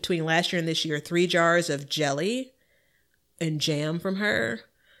between last year and this year 3 jars of jelly and jam from her,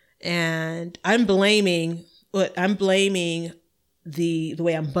 and I'm blaming the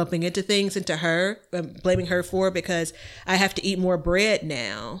way I'm bumping into things into her. I'm blaming her for it because I have to eat more bread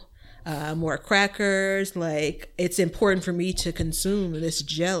now, more crackers. Like it's important for me to consume this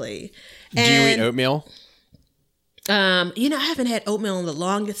jelly. Do you eat oatmeal? I haven't had oatmeal in the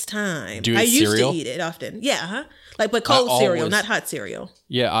longest time. Do you eat cereal? I used to eat it often. Yeah, but cold cereal, not hot cereal.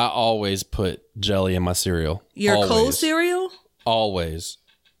 Yeah, I always put jelly in my cereal. Your cold cereal? Always.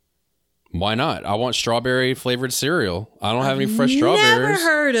 Why not? I want strawberry flavored cereal. I don't have any fresh strawberries. Never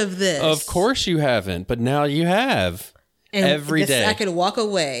heard of this. Of course you haven't, but now you have. And every day. I could walk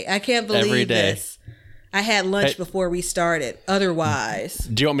away. I can't believe this. I had lunch before we started. Otherwise.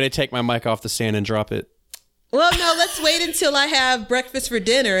 Do you want me to take my mic off the stand and drop it? Well, no, let's wait until I have breakfast for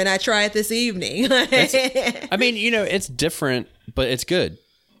dinner and I try it this evening. I mean, it's different, but it's good.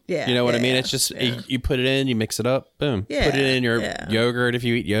 Yeah. You know what I mean? It's just, you put it in, you mix it up, boom. Yeah, put it in your yogurt if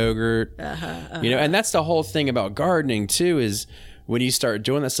you eat yogurt. And that's the whole thing about gardening too, is when you start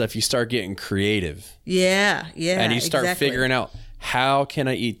doing that stuff, you start getting creative. Yeah. And you start figuring out, how can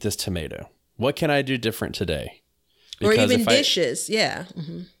I eat this tomato? What can I do different today? Because or even dishes. Yeah.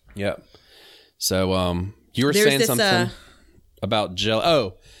 Mm-hmm. Yep. So, you were saying something about jelly.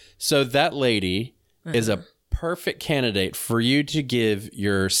 Oh, so that lady is a perfect candidate for you to give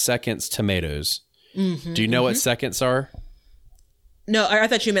your seconds tomatoes. Mm-hmm, do you know what seconds are? No, I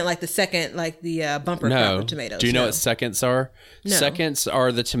thought you meant like the second, like the bumper crop of tomatoes. Do you know what seconds are? No. Seconds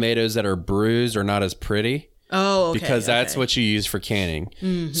are the tomatoes that are bruised or not as pretty. Oh, okay. Because that's what you use for canning.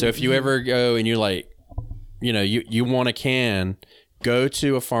 Mm-hmm, so if you ever go and you're like, you want a can, go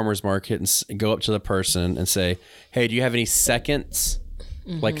to a farmer's market and go up to the person and say, hey, do you have any seconds?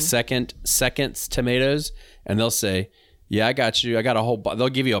 Like seconds tomatoes? And they'll say, yeah, I got you. I got a whole they'll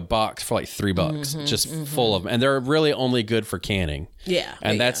give you a box for like $3 just full of them. And they're really only good for canning. Yeah.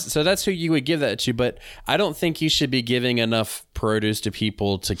 And that's who you would give that to. But I don't think you should be giving enough produce to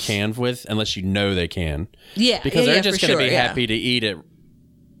people to can with unless you know they can. Yeah. Because they're just going to be happy to eat it,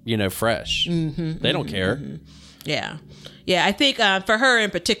 fresh. They don't care. Yeah. Yeah. I think for her in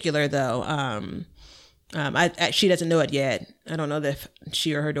particular, though, she doesn't know it yet. I don't know if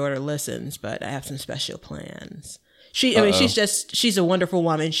she or her daughter listens, but I have some special plans. She's a wonderful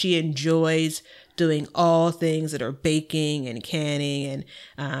woman. She enjoys doing all things that are baking and canning,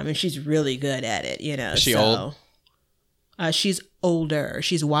 and she's really good at it. Is she old? She's older.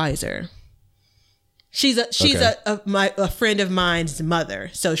 She's wiser. She's a friend of mine's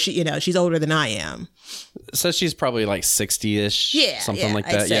mother, so she's older than I am. So she's probably like 60-ish, something like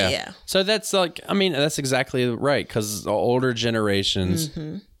that. Yeah. So that's that's exactly right, because the older generations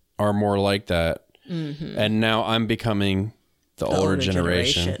are more like that. And now I'm becoming the older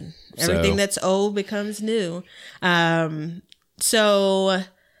generation. Everything that's old becomes new. So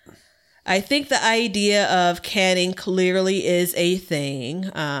I think the idea of canning clearly is a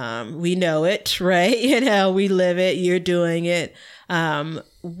thing. We know it, right? We live it. You're doing it.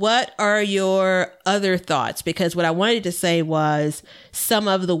 What are your other thoughts? Because what I wanted to say was some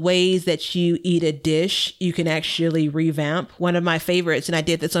of the ways that you eat a dish, you can actually revamp. One of my favorites, and I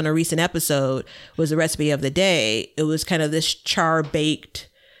did this on a recent episode, was the recipe of the day. It was kind of this char-baked,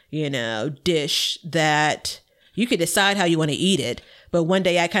 dish that you could decide how you want to eat it. But one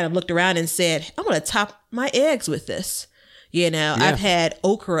day I kind of looked around and said, I'm going to top my eggs with this. I've had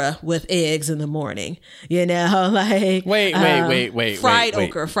okra with eggs in the morning, like wait,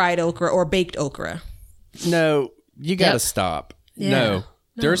 fried okra or baked okra. No, you got to stop. Yeah. No,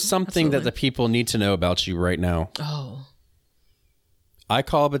 there's something that the people need to know about you right now. Oh, I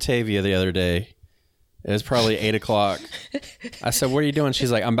called Batavia the other day. It was probably 8:00. I said, what are you doing?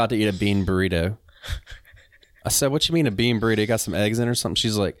 She's like, I'm about to eat a bean burrito. I said, what you mean a bean burrito? You got some eggs in or something?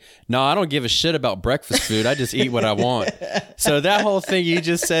 She's like, no, I don't give a shit about breakfast food. I just eat what I want. So that whole thing you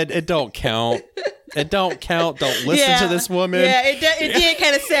just said, it don't count. It don't count. Don't listen to this woman. Yeah, it did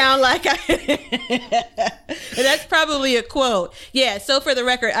kind of sound like that's probably a quote. Yeah, so for the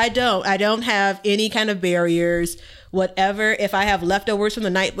record, I don't have any kind of barriers whatever. If I have leftovers from the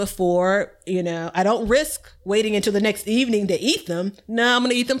night before, I don't risk waiting until the next evening to eat them. No, I'm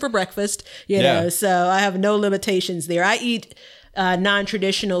going to eat them for breakfast, know, so I have no limitations there. I eat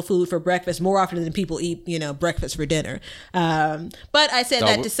non-traditional food for breakfast more often than people eat, breakfast for dinner. But I said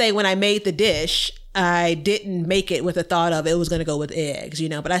that to say when I made the dish, I didn't make it with the thought of it was going to go with eggs,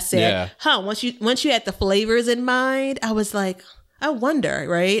 but I said, once you had the flavors in mind, I was like, I wonder,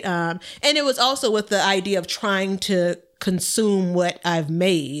 right? And it was also with the idea of trying to consume what I've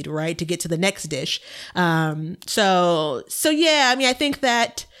made, right, to get to the next dish. So yeah, I mean, I think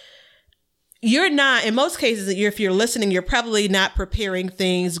that you're not, in most cases, if you're listening, you're probably not preparing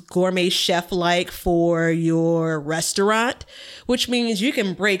things gourmet chef-like for your restaurant, which means you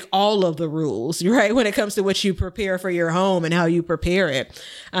can break all of the rules, right, when it comes to what you prepare for your home and how you prepare it.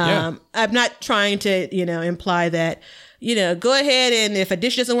 I'm not trying to, imply that, go ahead and if a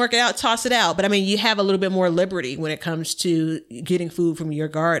dish doesn't work out, toss it out. But I mean, you have a little bit more liberty when it comes to getting food from your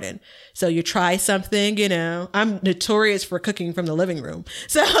garden. So you try something, I'm notorious for cooking from the living room.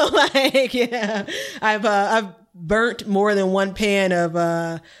 So I've burnt more than one pan of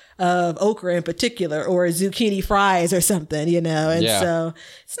okra in particular, or zucchini fries or something, and so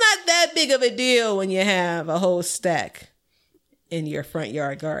it's not that big of a deal when you have a whole stack in your front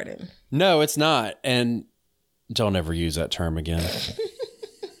yard garden. No, it's not. And don't ever use that term again.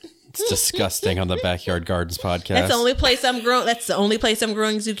 It's disgusting on the Backyard Gardens podcast. That's the only place I'm growing. That's the only place I'm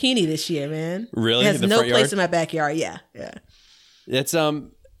growing zucchini this year, man. Really? There's no place in my backyard. Yeah. It's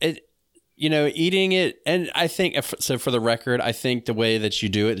eating it, and I think so. For the record, I think the way that you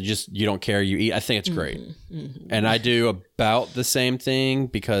do it, you don't care, you eat. I think it's great, and I do about the same thing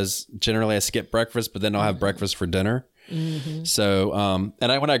because generally I skip breakfast, but then I'll have breakfast for dinner. So,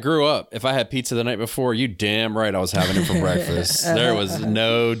 when I grew up, if I had pizza the night before, you damn right I was having it for breakfast. There was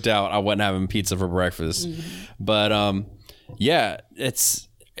no doubt I wasn't having pizza for breakfast. But,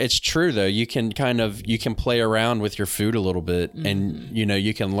 it's true though. You can play around with your food a little bit and,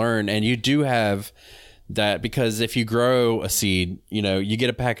 you can learn, and you do have that, because if you grow a seed, you get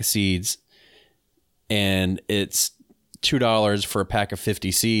a pack of seeds and it's $2 for a pack of 50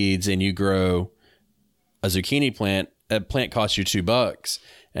 seeds, and you grow a zucchini plant. A plant costs you $2,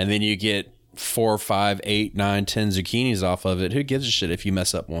 and then you get 4, 5, 8, 9, 10 zucchinis off of it. Who gives a shit if you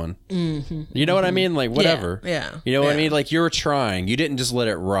mess up one? You know what I mean? Like, whatever. Yeah. You know what I mean? Like, you were trying. You didn't just let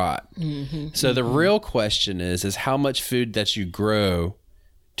it rot. So the real question is how much food that you grow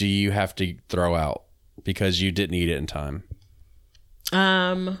do you have to throw out because you didn't eat it in time?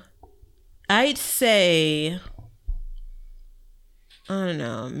 I'd say, I don't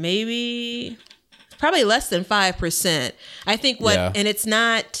know, maybe probably less than 5%. I think and it's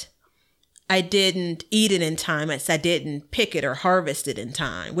not, I didn't eat it in time. It's I didn't pick it or harvest it in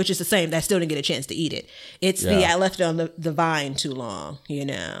time, which is the same. I still didn't get a chance to eat it. It's I left it on the vine too long,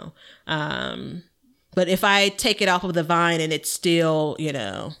 But if I take it off of the vine and it's still,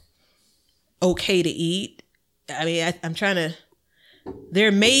 okay to eat, I mean, I'm trying to,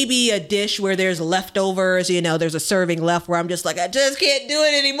 there may be a dish where there's leftovers, there's a serving left where I'm just like, I just can't do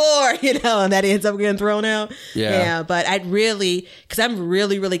it anymore, and that ends up getting thrown out. Yeah. But I'd really, because I'm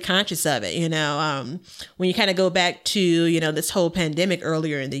really, really conscious of it, when you kind of go back to, this whole pandemic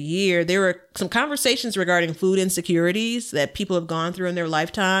earlier in the year, there were some conversations regarding food insecurities that people have gone through in their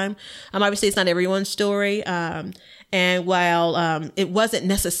lifetime. Obviously, it's not everyone's story. And while it wasn't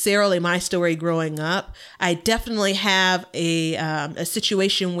necessarily my story growing up, I definitely have a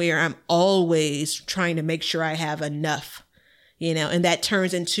situation where I'm always trying to make sure I have enough, and that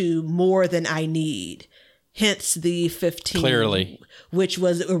turns into more than I need. Hence the 15, clearly, which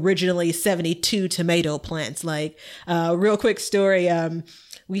was originally 72 tomato plants. Like, real quick story.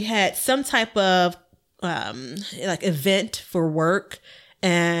 We had some type of event for work,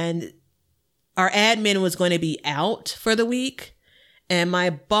 and our admin was going to be out for the week, and my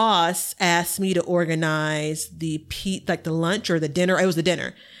boss asked me to organize the lunch or the dinner. It was the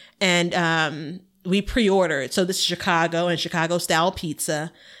dinner, and we pre-ordered. So this is Chicago and Chicago style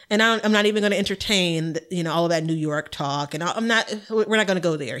pizza, and I'm not even going to entertain all of that New York talk, and we're not going to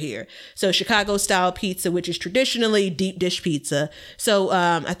go there here. So Chicago style pizza, which is traditionally deep dish pizza. So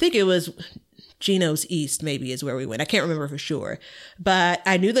I think it was Geno's East maybe is where we went. I can't remember for sure, but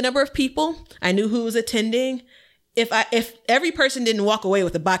I knew the number of people. I knew who was attending. If every person didn't walk away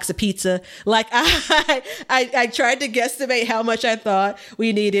with a box of pizza, like I tried to guesstimate how much I thought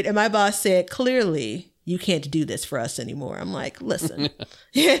we needed. And my boss said, clearly you can't do this for us anymore. I'm like, listen,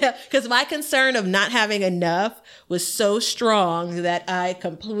 because my concern of not having enough was so strong that I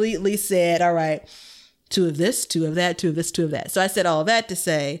completely said, all right, 2 of this, 2 of that, 2 of this, 2 of that. So I said all of that to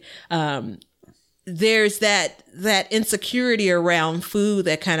say, there's that insecurity around food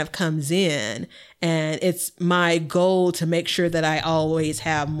that kind of comes in, and it's my goal to make sure that I always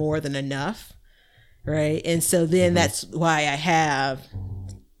have more than enough, right? And so then that's why I have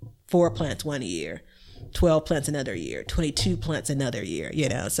 4 plants one year, 12 plants another year, 22 plants another year, you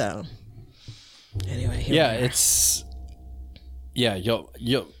know. So anyway, you'll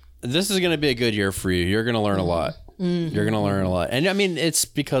this is going to be a good year for you. You're going to learn a lot. You're going to learn a lot. And I mean, it's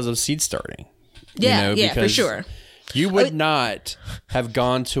because of seed starting. Yeah, for sure. You would not have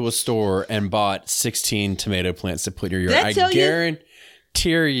gone to a store and bought 16 tomato plants to put in your yard. I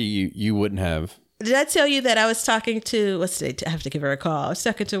guarantee you wouldn't have. Did I tell you that I was talking to, I have to give her a call. I was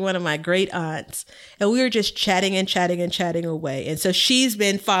talking to one of my great aunts, and we were just chatting away. And so she's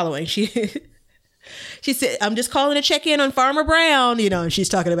been following. She said, I'm just calling to check in on Farmer Brown, you know, and she's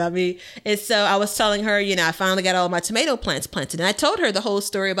talking about me. And so I was telling her, you know, I finally got all my tomato plants planted. And I told her the whole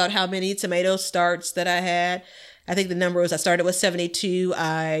story about how many tomato starts that I had. I think the number was, I started with 72.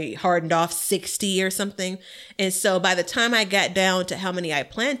 I hardened off 60 or something. And so by the time I got down to how many I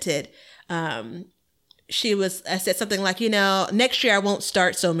planted, I said something like, you know, next year I won't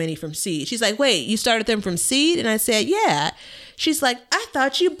start so many from seed. She's like, wait, you started them from seed? And I said, yeah. She's like, I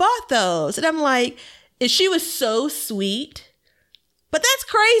thought you bought those. And I'm like, and she was so sweet. But that's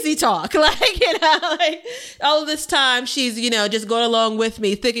crazy talk. Like, you know, like all of this time she's, you know, just going along with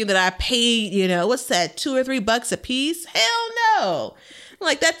me thinking that I paid, you know, what's that, $2 or $3 a piece? Hell no.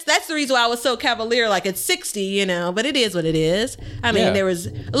 Like that's the reason why I was so cavalier. Like it's 60, you know, but it is what it is. I mean, there was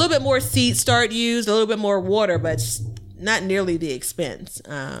a little bit more seed start used, a little bit more water, but not nearly the expense.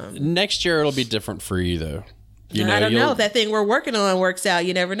 Next year it'll be different for you though. You know, I don't know if that thing we're working on works out.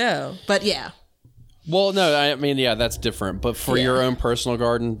 You never know. But yeah. Well, no, I mean, yeah, that's different. But for your own personal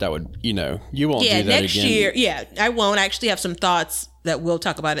garden, that would, you know, you won't do that next again. year, I won't. I actually have some thoughts that we'll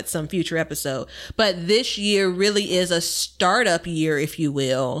talk about at some future episode. But this year really is a startup year, if you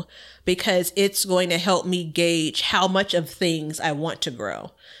will, because it's going to help me gauge how much of things I want to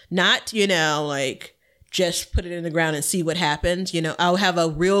grow. Not, you know, like just put it in the ground and see what happens. You know, I'll have a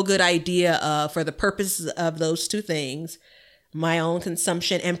real good idea of, for the purposes of those two things, my own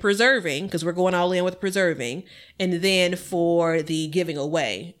consumption and preserving, because we're going all in with preserving. And then for the giving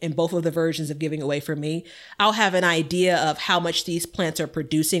away, in both of the versions of giving away for me, I'll have an idea of how much these plants are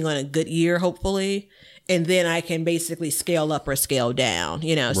producing on a good year, hopefully. And then I can basically scale up or scale down,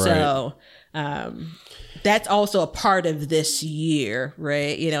 you know. Right. So that's also a part of this year,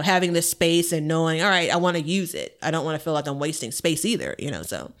 right? You know, having the space and knowing, all right, I want to use it. I don't want to feel like I'm wasting space either, you know,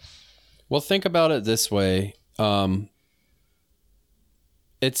 so. Well, think about it this way. And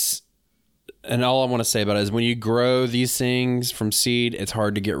all I want to say about it is when you grow these things from seed, it's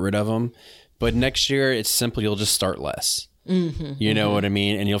hard to get rid of them. But next year, it's simple. You'll just start less. You know what I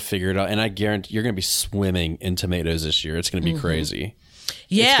mean? And you'll figure it out. And I guarantee you're going to be swimming in tomatoes this year. It's going to be crazy.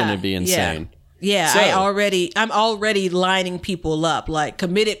 Yeah. It's going to be insane. Yeah. So, I'm already lining people up, like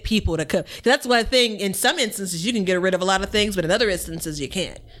committed people to come. That's one thing. In some instances, you can get rid of a lot of things, but in other instances, you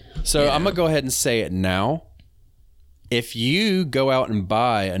can't. So I'm going to go ahead and say it now. If you go out and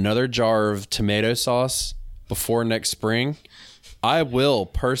buy another jar of tomato sauce before next spring, I will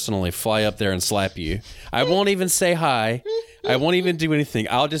personally fly up there and slap you. I won't even say hi. I won't even do anything.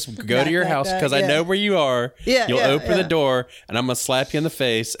 I'll just go to your house because I know where you are. You'll open the door and I'm going to slap you in the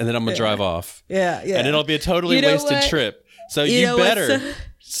face and then I'm going to drive off. And it'll be a totally wasted trip. So you better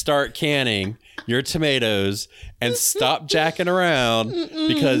start canning your tomatoes and stop jacking around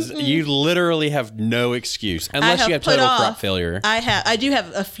because you literally have no excuse unless you have total crop failure. I do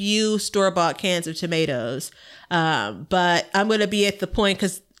have a few store-bought cans of tomatoes, but I'm going to be at the point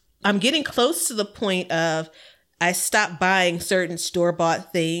because I'm getting close to the point of I stopped buying certain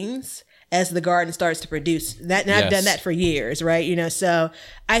store-bought things as the garden starts to produce that. And I've done that for years, right? You know, so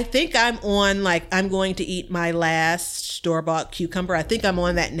I think I'm on, like, I'm going to eat my last store-bought cucumber. I think I'm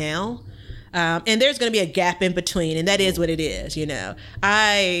on that now. And there's going to be a gap in between, and that is what it is. You know,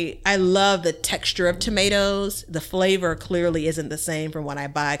 I love the texture of tomatoes. The flavor clearly isn't the same from what I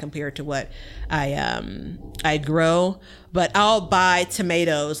buy compared to what I grow, but I'll buy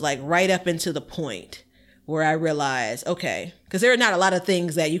tomatoes like right up into the point where I realize, okay, because there are not a lot of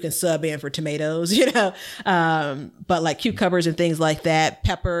things that you can sub in for tomatoes, you know, but like cucumbers and things like that,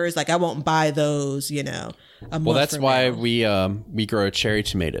 peppers, like I won't buy those, you know. Well, that's why we grow cherry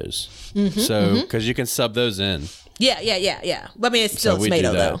tomatoes. So because you can sub those in. Yeah. But I mean, it's still a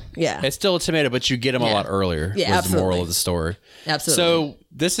tomato though. Yeah, it's still a tomato, but you get them a lot earlier. Yeah, was the moral of the story. Absolutely. So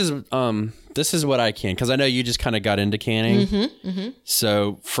this is what I can, because I know you just kind of got into canning.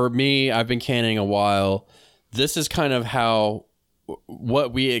 So for me, I've been canning a while. This is kind of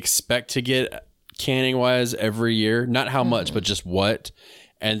what we expect to get canning wise every year. Not how much, but just what.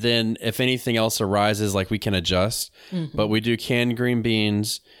 And then if anything else arises, like we can adjust. But we do canned green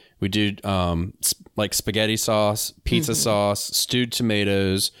beans. We do like spaghetti sauce, pizza sauce, stewed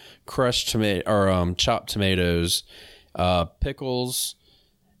tomatoes, crushed tomato or chopped tomatoes, pickles,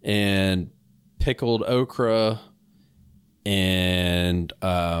 and pickled okra, and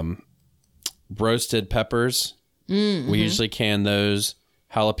roasted peppers. We usually can those,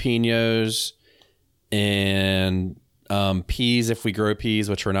 jalapenos, and peas if we grow peas,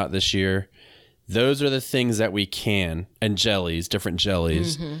 which we're not this year. Those are the things that we can, and jellies, different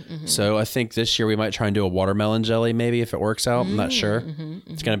jellies. So I think this year we might try and do a watermelon jelly, maybe, if it works out. I'm not sure.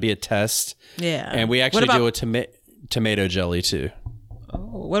 It's going to be a test. Yeah. And we actually do a tomato jelly too.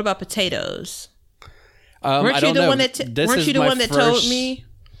 Oh, what about potatoes? Weren't you the one that told me?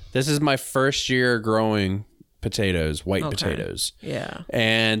 This is my first year growing potatoes, white potatoes. Yeah.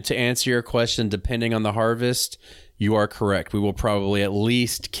 And to answer your question, depending on the harvest, you are correct. We will probably at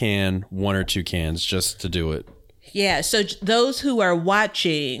least can 1 or 2 cans just to do it. Yeah. So those who are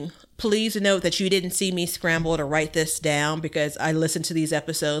watching, please note that you didn't see me scramble to write this down because I listened to these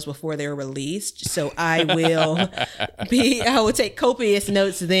episodes before they were released. So I will take copious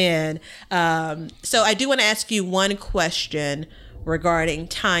notes then. So I do want to ask you one question regarding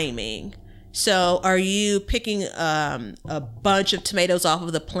timing. So are you picking a bunch of tomatoes off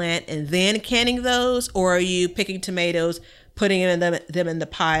of the plant and then canning those? Or are you picking tomatoes, putting them in the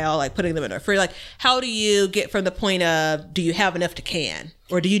pile, like putting them in a fridge? Like, how do you get from the point of, do you have enough to can?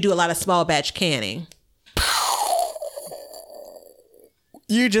 Or do you do a lot of small batch canning?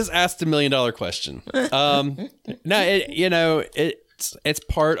 You just asked $1 million question. No, it's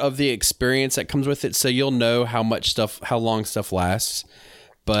part of the experience that comes with it. So you'll know how long stuff lasts.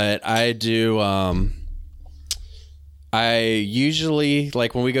 But I do, I usually,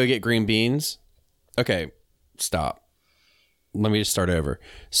 like when we go get green beans, okay, stop. Let me just start over.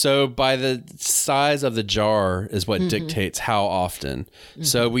 So by the size of the jar is what dictates how often.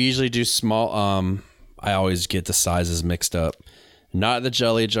 So we usually do small, I always get the sizes mixed up. Not the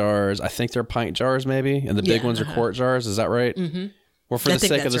jelly jars. I think they're pint jars maybe. And the big ones are quart jars. Is that right? Well, for the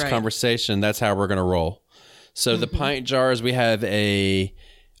sake of this conversation, that's how we're going to roll. So the pint jars, we have a...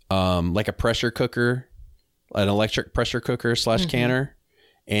 like a pressure cooker, an electric pressure cooker / canner,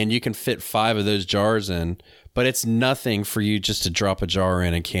 and you can fit 5 of those jars in, but it's nothing for you just to drop a jar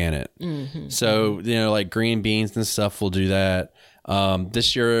in and can it. So, like green beans and stuff, we'll do that.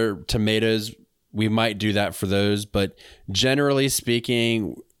 This year, tomatoes, we might do that for those, but generally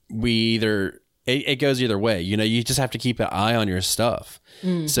speaking, it goes either way. You just have to keep an eye on your stuff.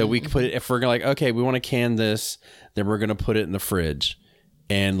 So we put it, if we're like, okay, we want to can this, then we're going to put it in the fridge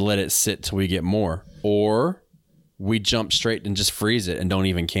and let it sit till we get more, or we jump straight and just freeze it and don't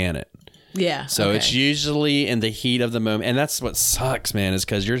even can it. Yeah. So it's usually in the heat of the moment, and that's what sucks, man, is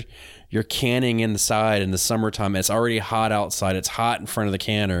because you're canning inside in the summertime. It's already hot outside. It's hot in front of the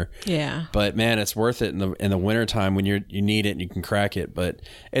canner. Yeah. But man, it's worth it in the wintertime when you need it and you can crack it. But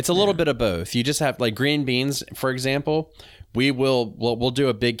it's a little bit of both. You just have, like green beans, for example. We'll do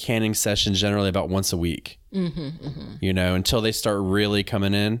a big canning session generally about once a week. Until they start really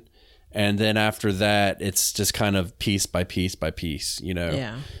coming in, and then after that it's just kind of piece by piece by piece.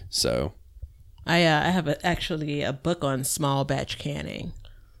 Yeah. So I have actually a book on small batch canning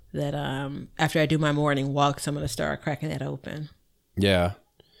that after I do my morning walks, I'm going to start cracking that open. Yeah.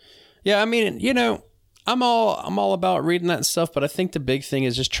 I mean, I'm all about reading that stuff, but I think the big thing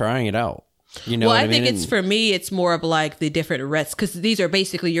is just trying it out. I think it's, for me, it's more of like the different recipes, because these are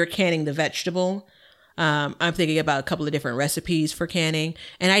basically, you're canning the vegetable. I'm thinking about a couple of different recipes for canning,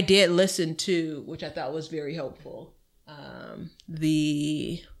 and I did listen to, which I thought was very helpful,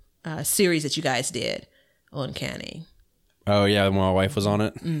 the series that you guys did on canning. Oh yeah, when my wife was on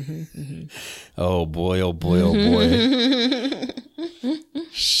it. Oh boy!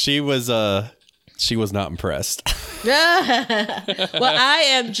 She was not impressed. Well,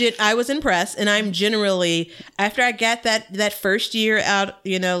 I was impressed, and I'm generally, after I got that first year out,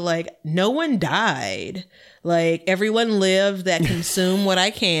 like no one died. Like everyone lived that consumed what I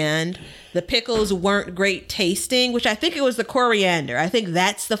canned. The pickles weren't great tasting, which I think it was the coriander. I think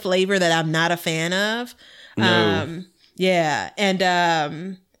that's the flavor that I'm not a fan of. No. Yeah.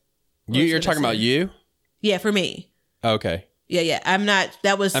 And you're talking about you? Yeah, for me. Okay. Yeah. I'm going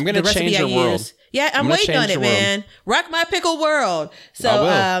to change your world. Yeah, I'm waiting on it, man. Rock my pickle world.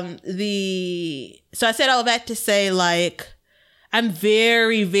 So so I said all of that to say, like, I'm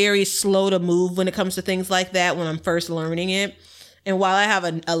very, very slow to move when it comes to things like that when I'm first learning it. And while I have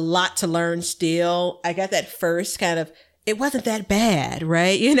a lot to learn still, I got that first kind of it wasn't that bad,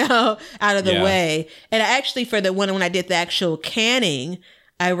 right? You know, out of the Yeah. way. And I actually, for the one when I did the actual canning,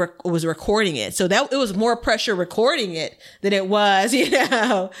 I was recording it. So that it was more pressure recording it than it was, you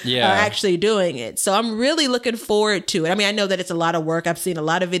know, actually doing it. So I'm really looking forward to it. I mean, I know that it's a lot of work. I've seen a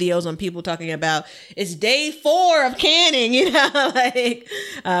lot of videos on people talking about it's day 4 of canning, you know, like.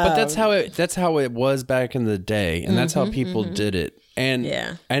 But that's how it was back in the day, and that's how people did it.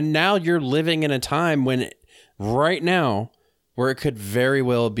 And now you're living in a time when, right now, where it could very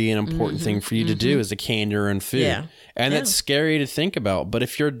well be an important thing for you to do is to can your own food. Yeah. And that's scary to think about. But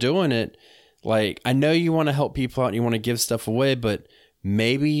if you're doing it, like, I know you want to help people out and you want to give stuff away, but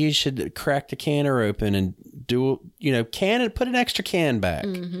maybe you should crack the canner open and do, you know, can it, put an extra can back.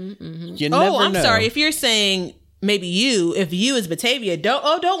 You never I'm know. sorry. If you're saying maybe if you is Batavia,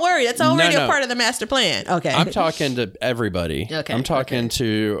 don't worry. That's already a part of the master plan. Okay. I'm talking to everybody. Okay. I'm talking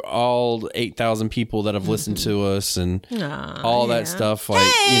to all 8,000 people that have listened to us and all that stuff. Like,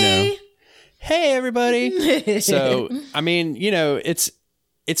 you know, hey, everybody. So, I mean, you know, it's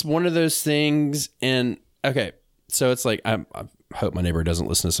one of those things. And okay. So it's like, I hope my neighbor doesn't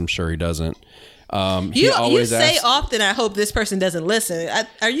listen to this. I'm sure he doesn't. You say often, I hope this person doesn't listen.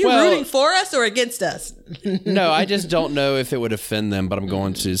 Are you rooting for us or against us? No, I just don't know if it would offend them, but I'm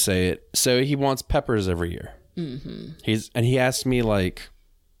going to say it. So he wants peppers every year. He asked me like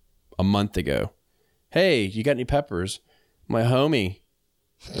a month ago, hey, you got any peppers? My homie,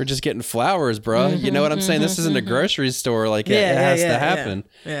 we're just getting flowers, bro. You know what I'm saying? This isn't a grocery store. Like it has to happen.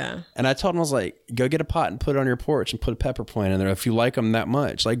 Yeah. And I told him, I was like, go get a pot and put it on your porch and put a pepper plant in there. If you like them that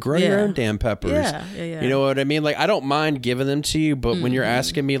much, like grow your own damn peppers. Yeah. You know what I mean? Like, I don't mind giving them to you, but when you're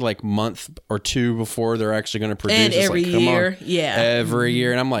asking me like month or 2 before they're actually going to produce, and it's every like, come year. on. Yeah. Every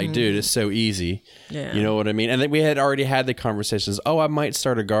year. And I'm like, dude, it's so easy. Yeah. You know what I mean? And then we had already had the conversations. Oh, I might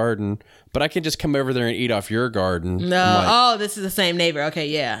start a garden, but I can just come over there and eat off your garden. No. This is the same neighbor.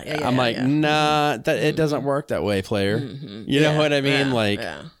 Okay. Yeah. I'm like, nah, it doesn't work that way, player. You know what I mean?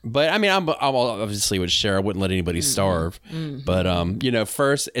 But I mean, I'm obviously would share. I wouldn't let anybody starve. But, you know,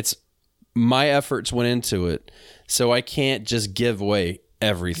 first it's my efforts went into it. So I can't just give away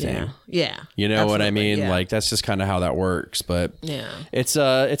everything. Yeah. You know what I mean? Like, that's just kind of how that works. But it's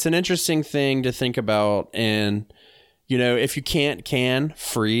an interesting thing to think about. And, you know, if you can't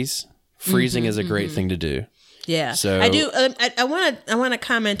freeze, freezing is a great thing to do. Yeah. So I do. I want to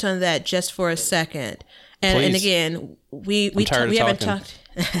comment on that just for a second. And again, we haven't talked.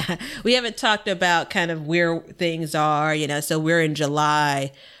 We haven't talked about kind of where things are, you know. So we're in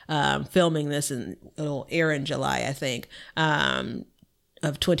July, filming this, and it'll air in July, I think,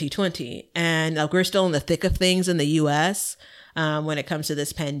 of 2020, and we're still in the thick of things in the U.S. When it comes to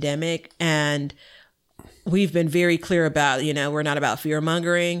this pandemic, and we've been very clear about, you know, we're not about fear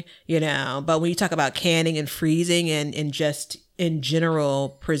mongering, you know, but when you talk about canning and freezing and just in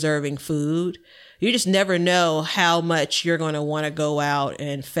general preserving food, you just never know how much you're going to want to go out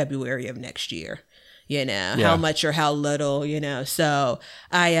in February of next year, you know, how much or how little, you know. So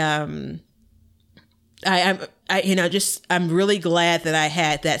I'm really glad that I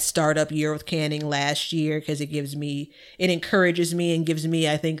had that startup year with canning last year, because it encourages me and gives me,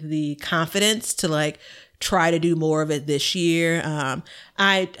 I think, the confidence to like try to do more of it this year.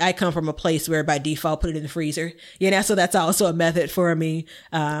 I come from a place where by default put it in the freezer, you know, so that's also a method for me.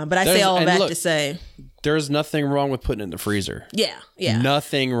 But I say all that to say there's nothing wrong with putting it in the freezer. Yeah.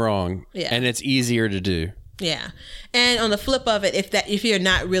 Nothing wrong. Yeah. And it's easier to do. Yeah. And on the flip of it, if you're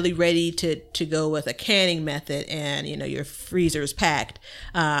not really ready to go with a canning method and, you know, your freezer's packed,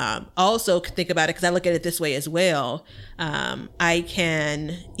 also think about it, because I look at it this way as well. I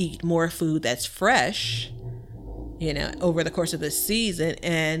can eat more food that's fresh, you know, over the course of the season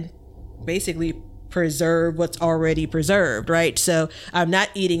and basically preserve what's already preserved, right? So I'm not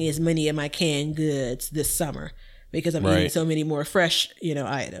eating as many of my canned goods this summer because I'm eating so many more fresh, you know,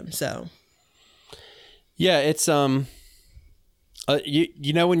 items. So yeah, it's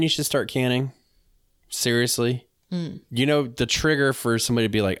you know when you should start canning? Seriously? You know, the trigger for somebody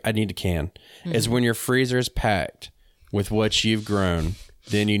to be like, I need to can is when your freezer is packed with what you've grown.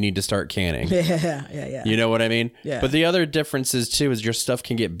 Then you need to start canning. Yeah. You know what I mean? Yeah. But the other difference is too is your stuff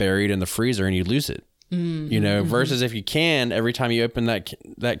can get buried in the freezer and you lose it. You know, versus if you can, every time you open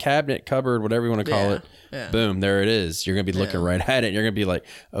that cabinet, cupboard, whatever you want to call it, boom, there it is. You're gonna be looking right at it. And you're gonna be like,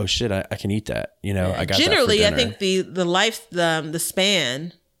 oh shit, I can eat that. You know, I got generally. That for I think the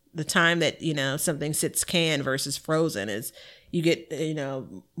span, the time that, you know, something sits canned versus frozen is you get, you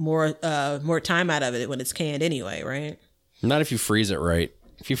know, more time out of it when it's canned anyway, right? Not if you freeze it right.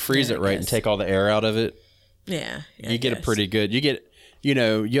 If you freeze it right and take all the air out of it, you get a pretty good. You get, you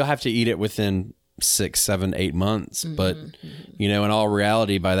know, you'll have to eat it within 6, 7, 8 months. But, you know, in all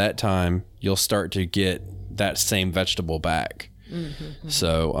reality, by that time, you'll start to get that same vegetable back.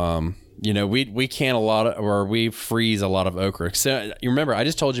 So, you know, we can we freeze a lot of okra. So, you remember, I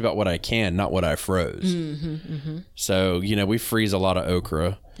just told you about what I can, not what I froze. So, you know, we freeze a lot of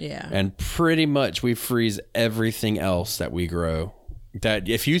okra. Yeah. And pretty much we freeze everything else that we grow. That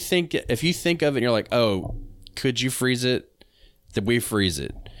if you think of it and you're like, oh, could you freeze it? That we freeze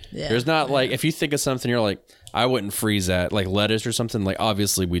it. Yeah. There's not like, if you think of something, you're like, I wouldn't freeze that, like lettuce or something. Like,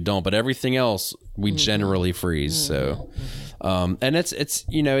 obviously we don't, but everything else we generally freeze. So, and it's,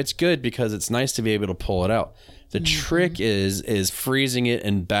 you know, it's good because it's nice to be able to pull it out. The trick is freezing it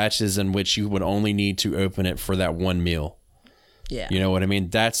in batches in which you would only need to open it for that one meal. Yeah. You know what I mean?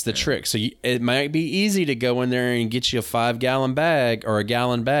 That's the trick. So it might be easy to go in there and get you a 5-gallon bag or a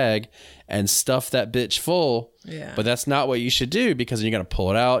gallon bag and stuff that bitch full. Yeah. But that's not what you should do, because you got to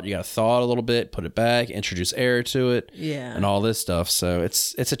pull it out. You got to thaw it a little bit, put it back, introduce air to it. Yeah. And all this stuff. So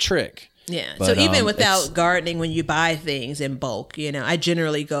it's a trick. Yeah. But, so even without gardening, when you buy things in bulk, you know, I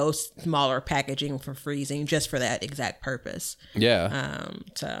generally go smaller packaging for freezing just for that exact purpose. Yeah.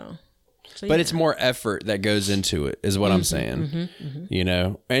 But it's more effort that goes into it, is what I'm saying. You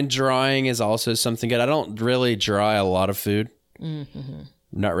know, and drying is also something good. I don't really dry a lot of food.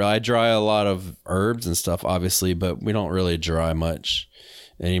 Not really. I dry a lot of herbs and stuff, obviously, but we don't really dry much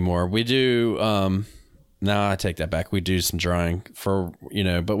anymore. We do. No, I take that back. We do some drying for, you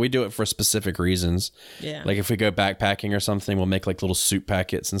know, but we do it for specific reasons. Yeah. Like if we go backpacking or something, we'll make like little soup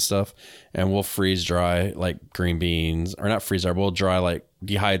packets and stuff, and we'll freeze dry like green beans, or not freeze dry. We'll dry, like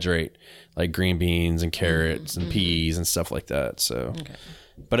dehydrate like green beans and carrots and peas and stuff like that. So,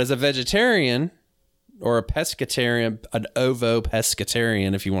 but as a vegetarian or a pescatarian, an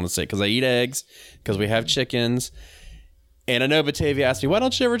ovo-pescatarian, if you want to say, because I eat eggs, because we have chickens. And I know Batavia asked me, why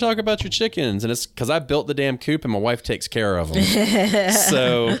don't you ever talk about your chickens? And it's because I built the damn coop and my wife takes care of them.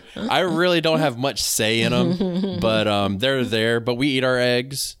 So I really don't have much say in them, but they're there. But we eat our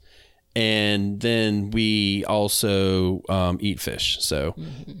eggs, and then we also eat fish. So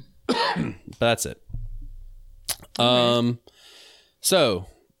but that's it. So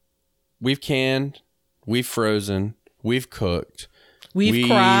we've canned, we've frozen, we've cooked. We've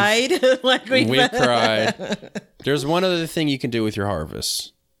cried. We've cried. There's one other thing you can do with your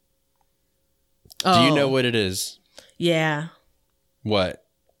harvest. Do you know what it is? Yeah. What?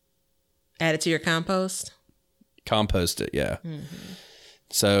 Add it to your compost. Compost it, yeah.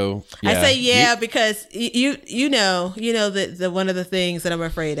 So yeah. I say because you know that the one of the things that I'm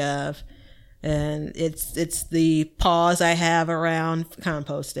afraid of, and it's the pause I have around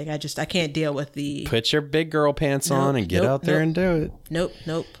composting. I can't deal with the put your big girl pants on and get out there and do it.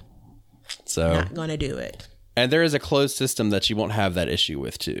 Nope. So not gonna do it. And there is a closed system that you won't have that issue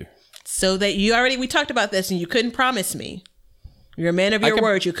with too. So that we talked about this, and you couldn't promise me. You're a man of your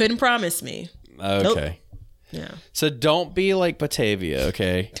word. You couldn't promise me. Okay. Nope. Yeah. So don't be like Batavia,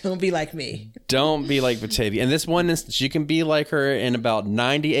 okay? Don't be like me. Don't be like Batavia. In this one instance, you can be like her in about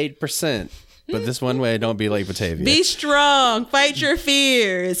 98%. But this one way, don't be like Batavia. Be strong. Fight your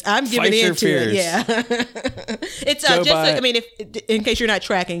fears. I'm giving into it. Yeah. It's I mean, if in case you're not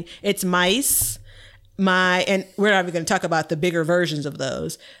tracking, it's mice. And we're not even going to talk about the bigger versions of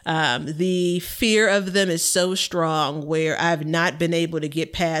those. The fear of them is so strong where I've not been able to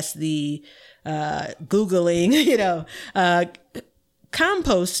get past the Googling,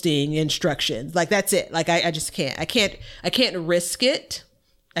 composting instructions. Like, that's it. Like, I just can't. I can't risk it.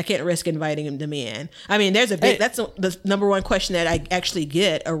 I can't risk inviting him to me in. I mean, that's the number one question that I actually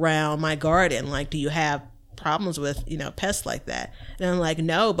get around my garden. Like, do you have problems with, pests like that? And I'm like,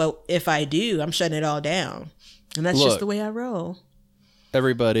 no, but if I do, I'm shutting it all down. And that's just the way I roll.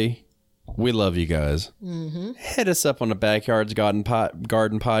 Everybody, we love you guys. Hit us up on the Backyards Garden Pod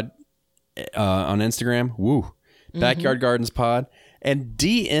on Instagram. Woo. Backyard Gardens Pod. And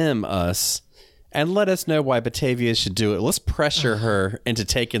DM us. And let us know why Batavia should do it. Let's pressure her into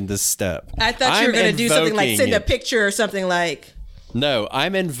taking this step. I thought you were going to do something like send a picture or something like. No,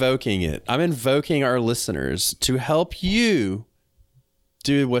 I'm invoking it. I'm invoking our listeners to help you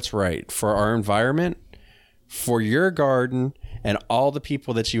do what's right for our environment, for your garden, and all the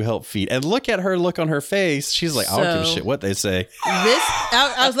people that you help feed. And look at her look on her face. She's like, I don't give a shit what they say.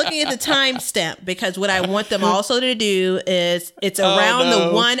 I was looking at the timestamp because what I want them also to do is it's around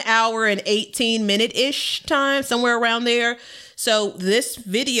the 1 hour and 18 minute-ish time, somewhere around there. So this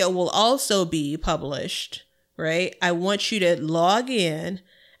video will also be published, right? I want you to log in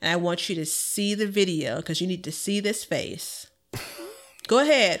and I want you to see the video because you need to see this face. Go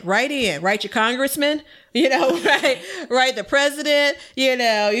ahead, write your congressman, write the president, you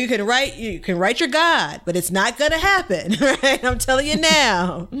can write your God, but it's not going to happen. Right. I'm telling you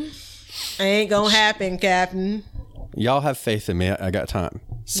now, ain't going to happen, Captain. Y'all have faith in me. I got time.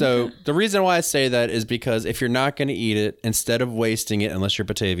 So the reason why I say that is because if you're not going to eat it, instead of wasting it, unless you're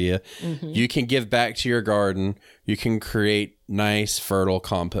Batavia, you can give back to your garden. You can create nice, fertile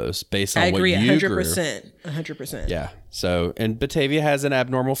compost based on what you grew. 100%. Yeah. So, and Batavia has an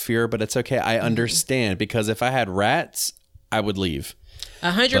abnormal fear, but it's okay. I understand, because if I had rats, I would leave.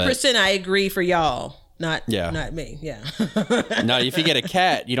 100%. I agree for y'all. Not me. Yeah. No, if you get a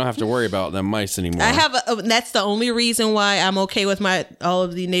cat, you don't have to worry about them mice anymore. I have that's the only reason why I'm okay with all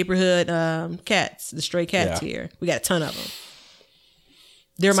of the neighborhood cats, the stray cats here. We got a ton of them.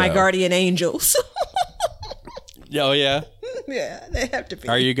 They're my guardian angels. Oh, yeah? Yeah, they have to be.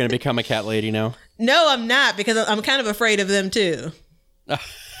 Are you going to become a cat lady now? No, I'm not, because I'm kind of afraid of them too.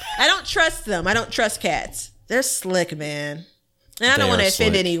 I don't trust them. I don't trust cats. They're slick, man. And I don't want to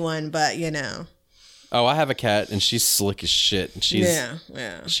offend anyone, but Oh, I have a cat, and she's slick as shit. And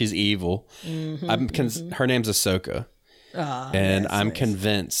she's evil. Her name's Ahsoka. And I'm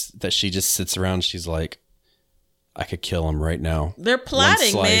convinced that she just sits around. She's like, I could kill him right now. They're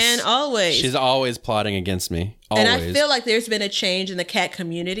plotting, man, always. She's always plotting against me. Always. And I feel like there's been a change in the cat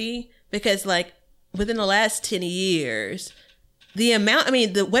community, because within the last 10 years,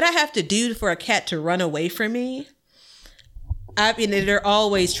 what I have to do for a cat to run away from me, they're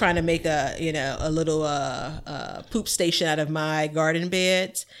always trying to make a little poop station out of my garden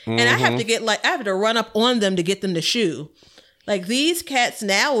beds, and I have to run up on them to get them to shoo. Like, these cats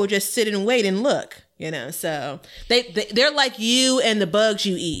now will just sit and wait and look, So they're like you and the bugs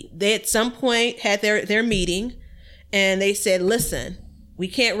you eat. They at some point had their meeting, and they said, "Listen, we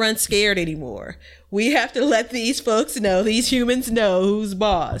can't run scared anymore. We have to let these folks know, these humans know who's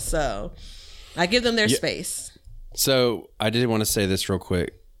boss." So I give them their space. So I did want to say this real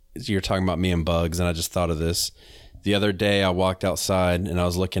quick. You're talking about me and bugs, and I just thought of this. The other day I walked outside and I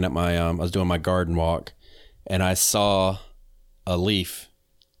was looking at I was doing my garden walk, and I saw a leaf,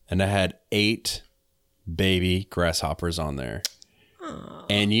 and I had 8 baby grasshoppers on there. Aww.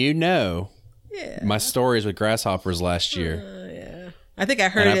 And my stories with grasshoppers last year. Yeah. I think I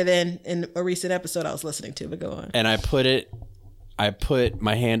heard it in a recent episode I was listening to, but go on. And I put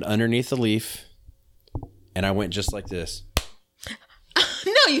my hand underneath the leaf, and I went just like this.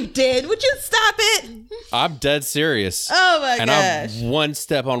 No, you did. Would you stop it? I'm dead serious. Oh, my gosh. And I'm one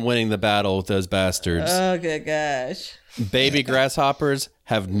step on winning the battle with those bastards. Oh, good gosh. Baby grasshoppers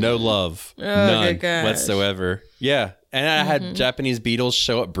have no love. None whatsoever. Yeah. And I had Japanese beetles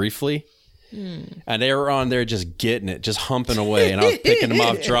show up briefly. And they were on there just getting it, just humping away. And I was picking them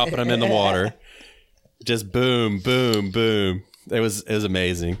off, dropping them in the water. Just boom, boom, boom. It was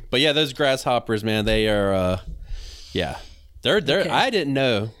amazing. But yeah, those grasshoppers, man, they are, they're. Okay. I didn't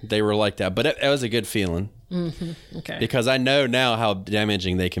know they were like that, but it was a good feeling. Mm-hmm. Okay. Because I know now how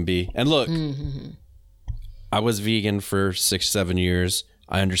damaging they can be. And look, I was vegan for 6-7 years.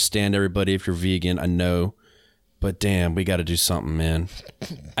 I understand everybody if you're vegan. I know. But damn, we got to do something, man.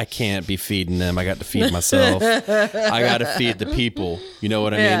 I can't be feeding them. I got to feed myself. I got to feed the people. You know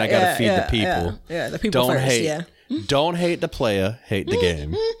what I mean? I got to feed the people. Yeah, the people Don't first, hate. Don't hate the player. Hate the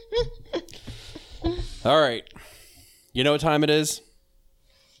game. All right. You know what time it is?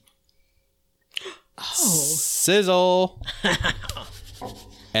 Oh. Sizzle.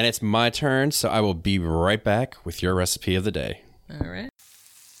 And it's my turn, so I will be right back with your recipe of the day. All right.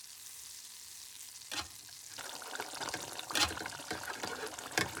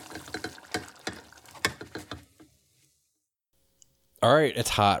 All right, it's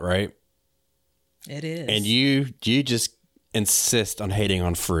hot, right? It is. And you just insist on hating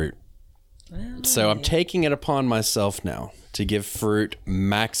on fruit. Well, so I'm taking it upon myself now to give fruit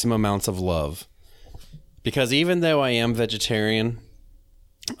maximum amounts of love. Because even though I am vegetarian,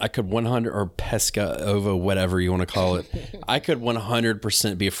 I could 100 or pesca ovo, whatever you want to call it. I could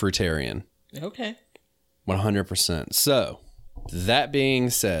 100% be a fruitarian. Okay. 100%. So that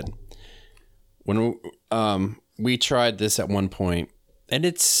being said, when we tried this at one point, and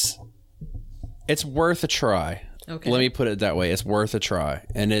it's worth a try. Okay. Let me put it that way. It's worth a try.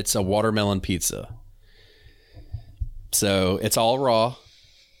 And it's a watermelon pizza. So it's all raw.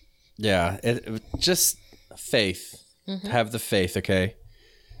 Yeah. Just faith. Mm-hmm. Have the faith, okay?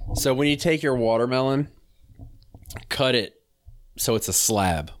 So when you take your watermelon, cut it so it's a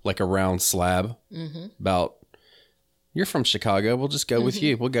slab, like a round slab. Mm-hmm. You're from Chicago. We'll just go with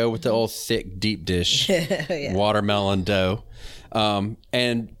you. We'll go with the old thick deep dish watermelon dough.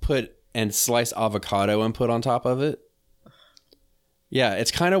 And slice avocado and put on top of it. Yeah,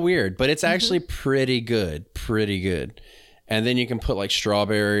 it's kind of weird, but it's actually pretty good. Pretty good. And then you can put like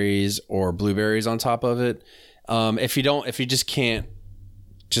strawberries or blueberries on top of it. If you just can't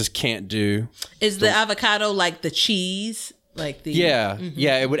do. Is the avocado like the cheese? Like the yeah,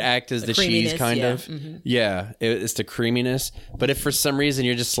 it would act as the cheese kind of. Yeah, it's the creaminess. But if for some reason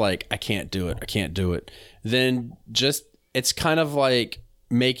you're just like, I can't do it, then just it's kind of like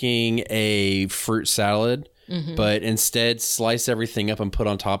making a fruit salad, but instead slice everything up and put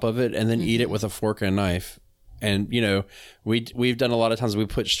on top of it, and then eat it with a fork and a knife. And we've done a lot of times we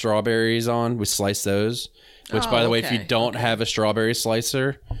put strawberries on, we slice those. Which, by the way, if you don't have a strawberry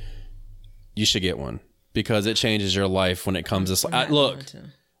slicer, you should get one. Because it changes your life when it comes to look.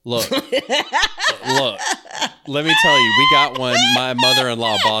 Let me tell you, we got one. My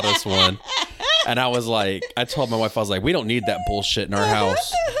mother-in-law bought us one, and I told my wife, I was like, we don't need that bullshit in our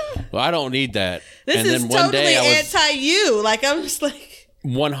house. Well, I don't need that. This and is then one totally day I was anti-you. Like I'm just like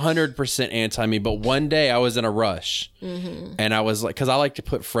 100% anti me. But one day I was in a rush, and I was like, because I like to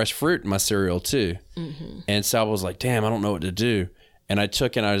put fresh fruit in my cereal too, and so I was like, damn, I don't know what to do, and I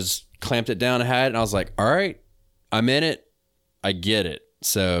took and I just clamped it down and had it, and I was like, all right, I'm in it. I get it.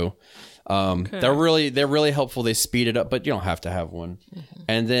 So they're really helpful. They speed it up, but you don't have to have one.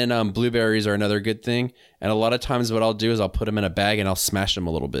 And then blueberries are another good thing. And a lot of times what I'll do is I'll put them in a bag and I'll smash them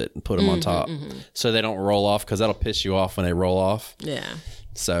a little bit and put them on top so they don't roll off, because that'll piss you off when they roll off. Yeah.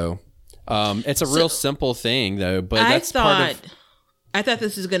 So it's a real simple thing though, but I that's part of... I thought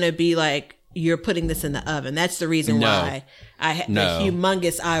this was going to be like, you're putting this in the oven. That's the reason why I had the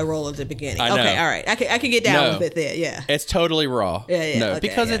humongous eye roll at the beginning. Okay, all right. I can get down with it there. Yeah. It's totally raw. Yeah. No,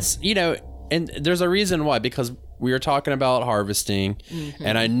 because it's, and there's a reason why, because we were talking about harvesting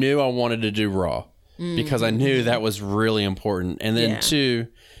and I knew I wanted to do raw because I knew that was really important. And then two,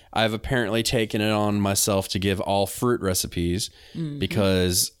 I've apparently taken it on myself to give all fruit recipes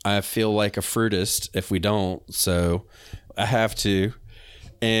because I feel like a fruitist if we don't. So I have to.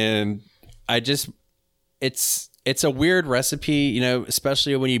 And it's a weird recipe,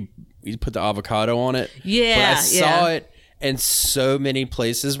 especially when you put the avocado on it. Yeah. But I saw it in so many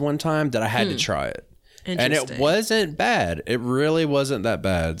places one time that I had to try it. And it wasn't bad. It really wasn't that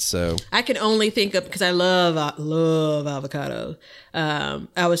bad. So I can only think of, because I love avocado.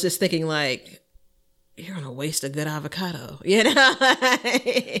 I was just thinking like, you're going to waste a good avocado,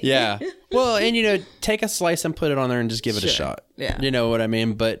 Yeah. Well, and take a slice and put it on there and just give it a shot. Yeah. You know what I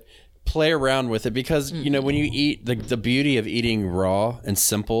mean? But play around with it because, when you eat, the beauty of eating raw and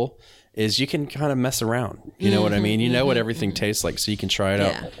simple is you can kind of mess around. You know what I mean? You know what everything tastes like, so you can try it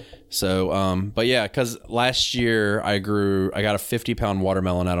out. So, but yeah, because last year I got a 50-pound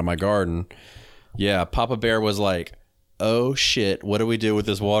watermelon out of my garden. Yeah, Papa Bear was like, oh shit, what do we do with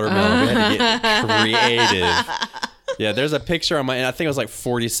this watermelon? We had to get creative. Yeah, there's a picture on and I think it was like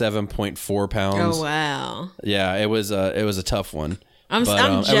 47.4 pounds. Oh, wow. Yeah, it was a tough one. I'm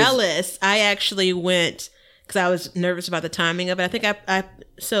jealous. I actually went, because I was nervous about the timing of it. I think I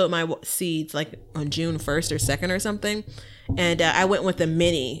sowed my seeds like on June 1st or 2nd or something. And I went with the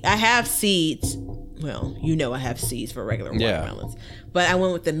mini. I have seeds. Well, I have seeds for regular watermelons. Yeah. But I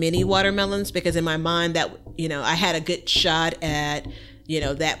went with the mini watermelons because in my mind that, I had a good shot at,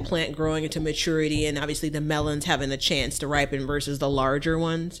 that plant growing into maturity and obviously the melons having a chance to ripen versus the larger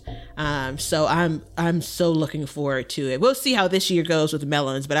ones. So I'm so looking forward to it. We'll see how this year goes with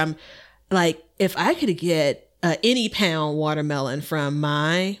melons, but I'm like, if I could get any pound watermelon from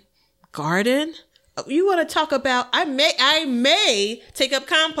my garden, you want to talk about, I may take up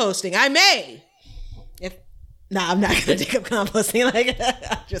composting. I may. I'm not going to take up composting. Like,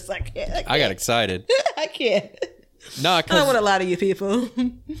 I got excited. I can't. No, I don't want to lie to you people.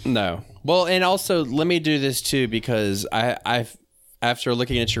 No. Well, and also let me do this too, because I've after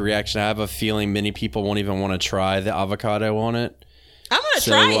looking at your reaction, I have a feeling many people won't even want to try the avocado on it. I'm gonna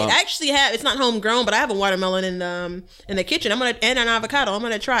try it. I actually have. It's not homegrown, but I have a watermelon in the kitchen. And an avocado. I'm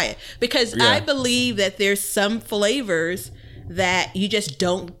gonna try it because I believe that there's some flavors that you just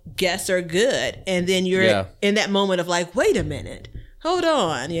don't guess are good, and then you're in that moment of like, wait a minute, hold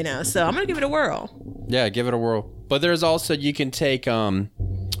on, So I'm gonna give it a whirl. Yeah, give it a whirl. But there's also, you can take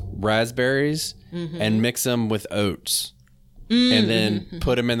raspberries and mix them with oats, and then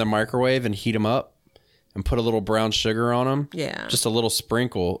put them in the microwave and heat them up. And put a little brown sugar on them. Yeah. Just a little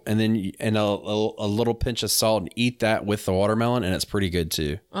sprinkle. And then a little pinch of salt and eat that with the watermelon. And it's pretty good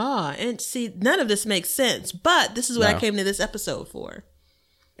too. Oh, and see, none of this makes sense. But this is what I came to this episode for.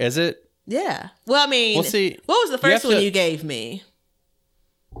 Is it? Yeah. Well, I mean, what was the first one you gave me?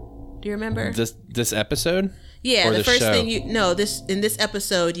 Do you remember? This episode? Yeah, the first thing in this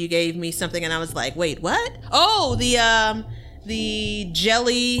episode you gave me something and I was like, wait, what? Oh, the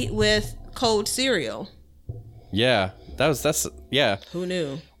jelly with cold cereal. Yeah. That's yeah. Who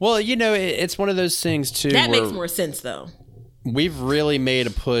knew? Well, it's one of those things too. That makes more sense though. We've really made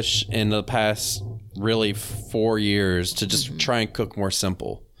a push in the past really 4 years to just try and cook more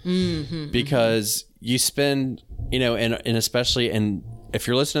simple. Because you spend, and especially if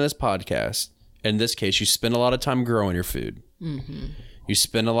you're listening to this podcast, in this case, you spend a lot of time growing your food. You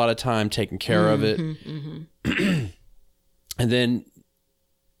spend a lot of time taking care of it. And then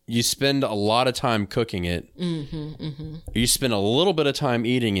you spend a lot of time cooking it. You spend a little bit of time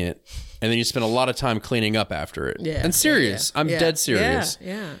eating it. And then you spend a lot of time cleaning up after it. Yeah. And serious. I'm dead serious.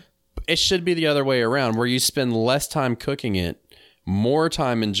 Yeah. It should be the other way around, where you spend less time cooking it, more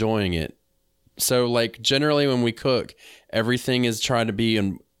time enjoying it. So like generally when we cook, everything is trying to be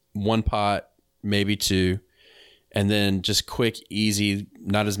in one pot, maybe two, and then just quick, easy,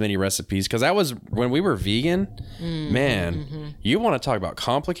 not as many recipes. Because that was when we were vegan, man, you want to talk about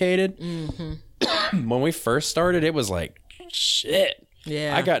complicated. When we first started, it was like, shit.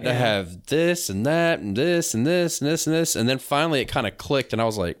 Yeah. I got to have this and that and this and this and this and this. And then finally it kind of clicked and I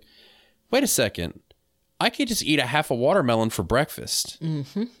was like, wait a second. I could just eat a half a watermelon for breakfast.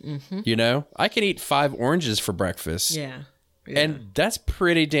 I can eat 5 oranges for breakfast. Yeah. And that's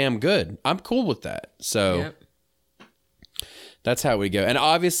pretty damn good. I'm cool with that. So that's how we go. And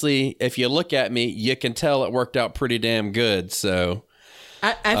obviously, if you look at me, you can tell it worked out pretty damn good. So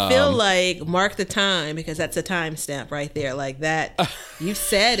I feel like mark the time, because that's a timestamp right there. Like that, you've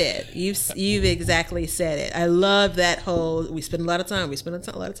said it. You've exactly said it. I love that whole. We spend a lot of time.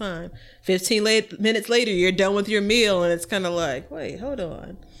 15 minutes later, you're done with your meal, and it's kind of like, wait, hold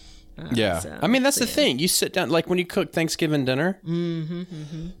on. Yeah, so, I mean that's the thing. You sit down, like when you cook Thanksgiving dinner. You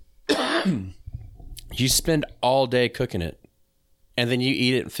spend all day cooking it, and then you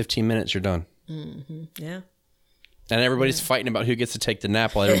eat it in 15 minutes. You're done. Yeah. And everybody's fighting about who gets to take the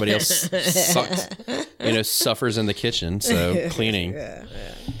nap while everybody else suffers in the kitchen. So cleaning.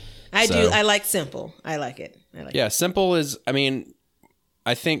 I do. I like simple. I like it. Simple is,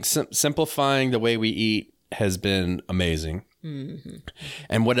 I think simplifying the way we eat has been amazing.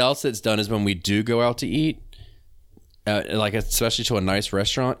 And what else it's done is when we do go out to eat, like especially to a nice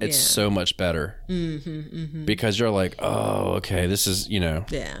restaurant, it's so much better because you're like, oh, okay, this is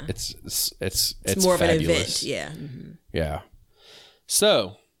it's more fabulous. Of an event. Yeah.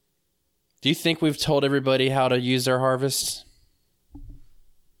 So, do you think we've told everybody how to use their harvest?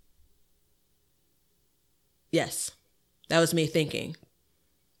 Yes, that was me thinking.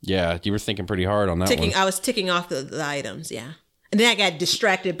 Yeah, you were thinking pretty hard on that one. I was ticking off the items. Yeah. And then I got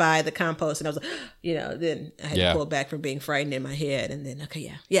distracted by the compost, and I was like, then I had to pull back from being frightened in my head. And then,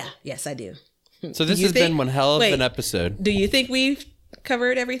 yes, I do. So this has been one hell of an episode. Do you think we've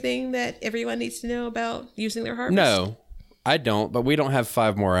covered everything that everyone needs to know about using their harvest? No, I don't, but we don't have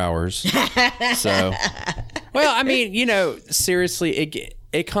 5 more hours. So, well, seriously,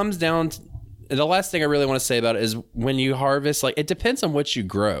 it comes down to, the last thing I really want to say about it is when you harvest, like it depends on what you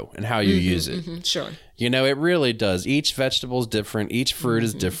grow and how you use it. Sure. It really does. Each vegetable is different. Each fruit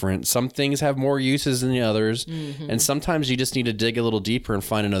is different. Some things have more uses than the others. And sometimes you just need to dig a little deeper and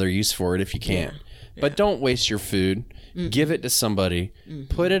find another use for it if you can. Yeah. But don't waste your food. Give it to somebody.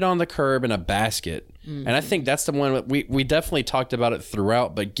 Put it on the curb in a basket. And I think that's the one we definitely talked about it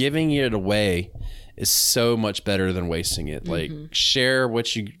throughout, but giving it away is so much better than wasting it. Like share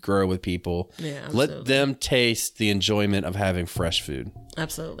what you grow with people. Yeah, let them taste the enjoyment of having fresh food.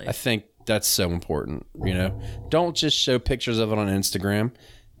 Absolutely. I think that's so important. Don't just show pictures of it on Instagram.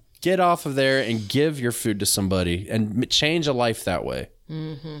 Get off of there and give your food to somebody and change a life that way.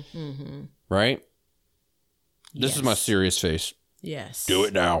 Right? This is my serious face. Yes. Do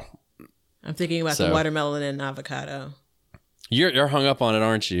it now. I'm thinking about the watermelon and avocado. You're hung up on it,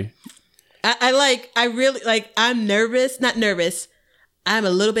 aren't you? I'm not nervous. I'm a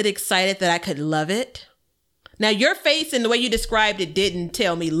little bit excited that I could love it. Now, your face and the way you described it didn't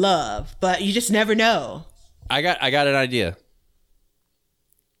tell me love, but you just never know. I got an idea.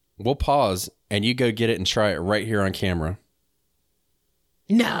 We'll pause and you go get it and try it right here on camera.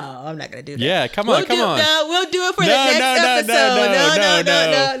 No, I'm not going to do that. Yeah, come on. No, we'll do it for the next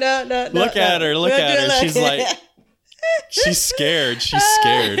episode. No. Look at her. She's like... She's scared.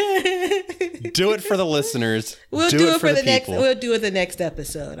 Do it for the listeners. We'll do it for the next. We'll do it the next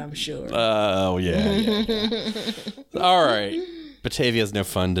episode. I'm sure. Oh yeah. All right. Batavia's no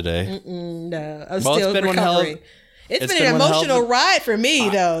fun today. No, I'm still recovering. It's been an emotional ride for me,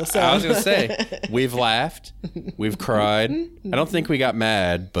 though. So I was gonna say we've laughed, we've cried. I don't think we got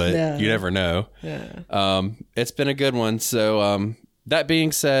mad, but you never know. Yeah. It's been a good one. So that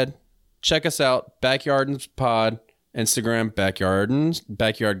being said, check us out, Backyard's Pod. Instagram,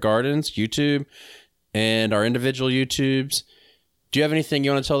 Backyard Gardens, YouTube, and our individual YouTubes. Do you have anything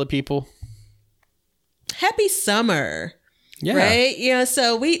you want to tell the people? Happy summer. Yeah. Right?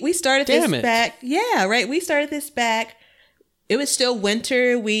 So we started this back. Yeah, right. We started this back. It was still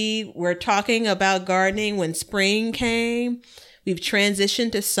winter. We were talking about gardening when spring came. We've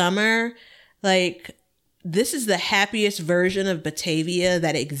transitioned to summer. Like, this is the happiest version of Batavia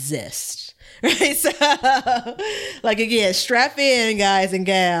that exists. Right? So, like, again, strap in, guys and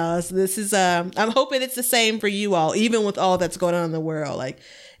gals. This is, I'm hoping it's the same for you all, even with all that's going on in the world. Like,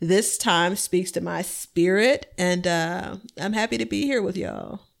 this time speaks to my spirit, and I'm happy to be here with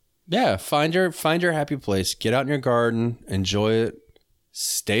y'all. Yeah, find your happy place. Get out in your garden, enjoy it,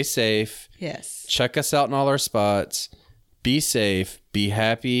 stay safe. Yes. Check us out in all our spots. Be safe, be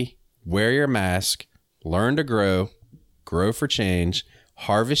happy, wear your mask, learn to grow for change,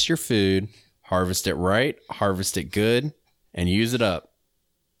 harvest your food, harvest it right, harvest it good, and use it up.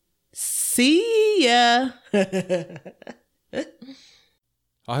 See ya.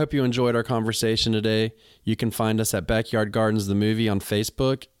 I hope you enjoyed our conversation today. You can find us at Backyard Gardens the Movie on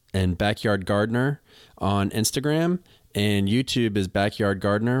Facebook and Backyard Gardener on Instagram. And YouTube is Backyard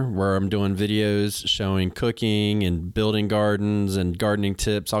Gardener, where I'm doing videos showing cooking and building gardens and gardening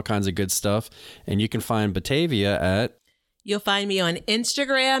tips, all kinds of good stuff. And you can find Batavia at... You'll find me on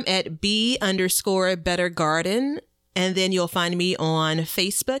Instagram at B_BetterGarden. And then you'll find me on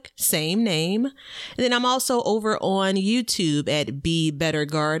Facebook, same name. And then I'm also over on YouTube at Be Better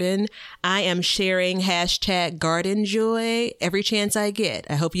Garden. I am sharing #GardenJoy every chance I get.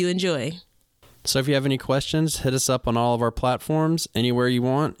 I hope you enjoy. So if you have any questions, hit us up on all of our platforms, anywhere you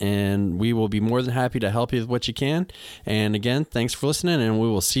want, and we will be more than happy to help you with what you can. And again, thanks for listening, and we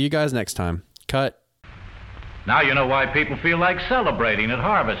will see you guys next time. Cut. Now you know why people feel like celebrating at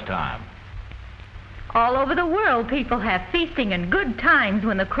harvest time. All over the world, people have feasting and good times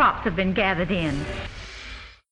when the crops have been gathered in.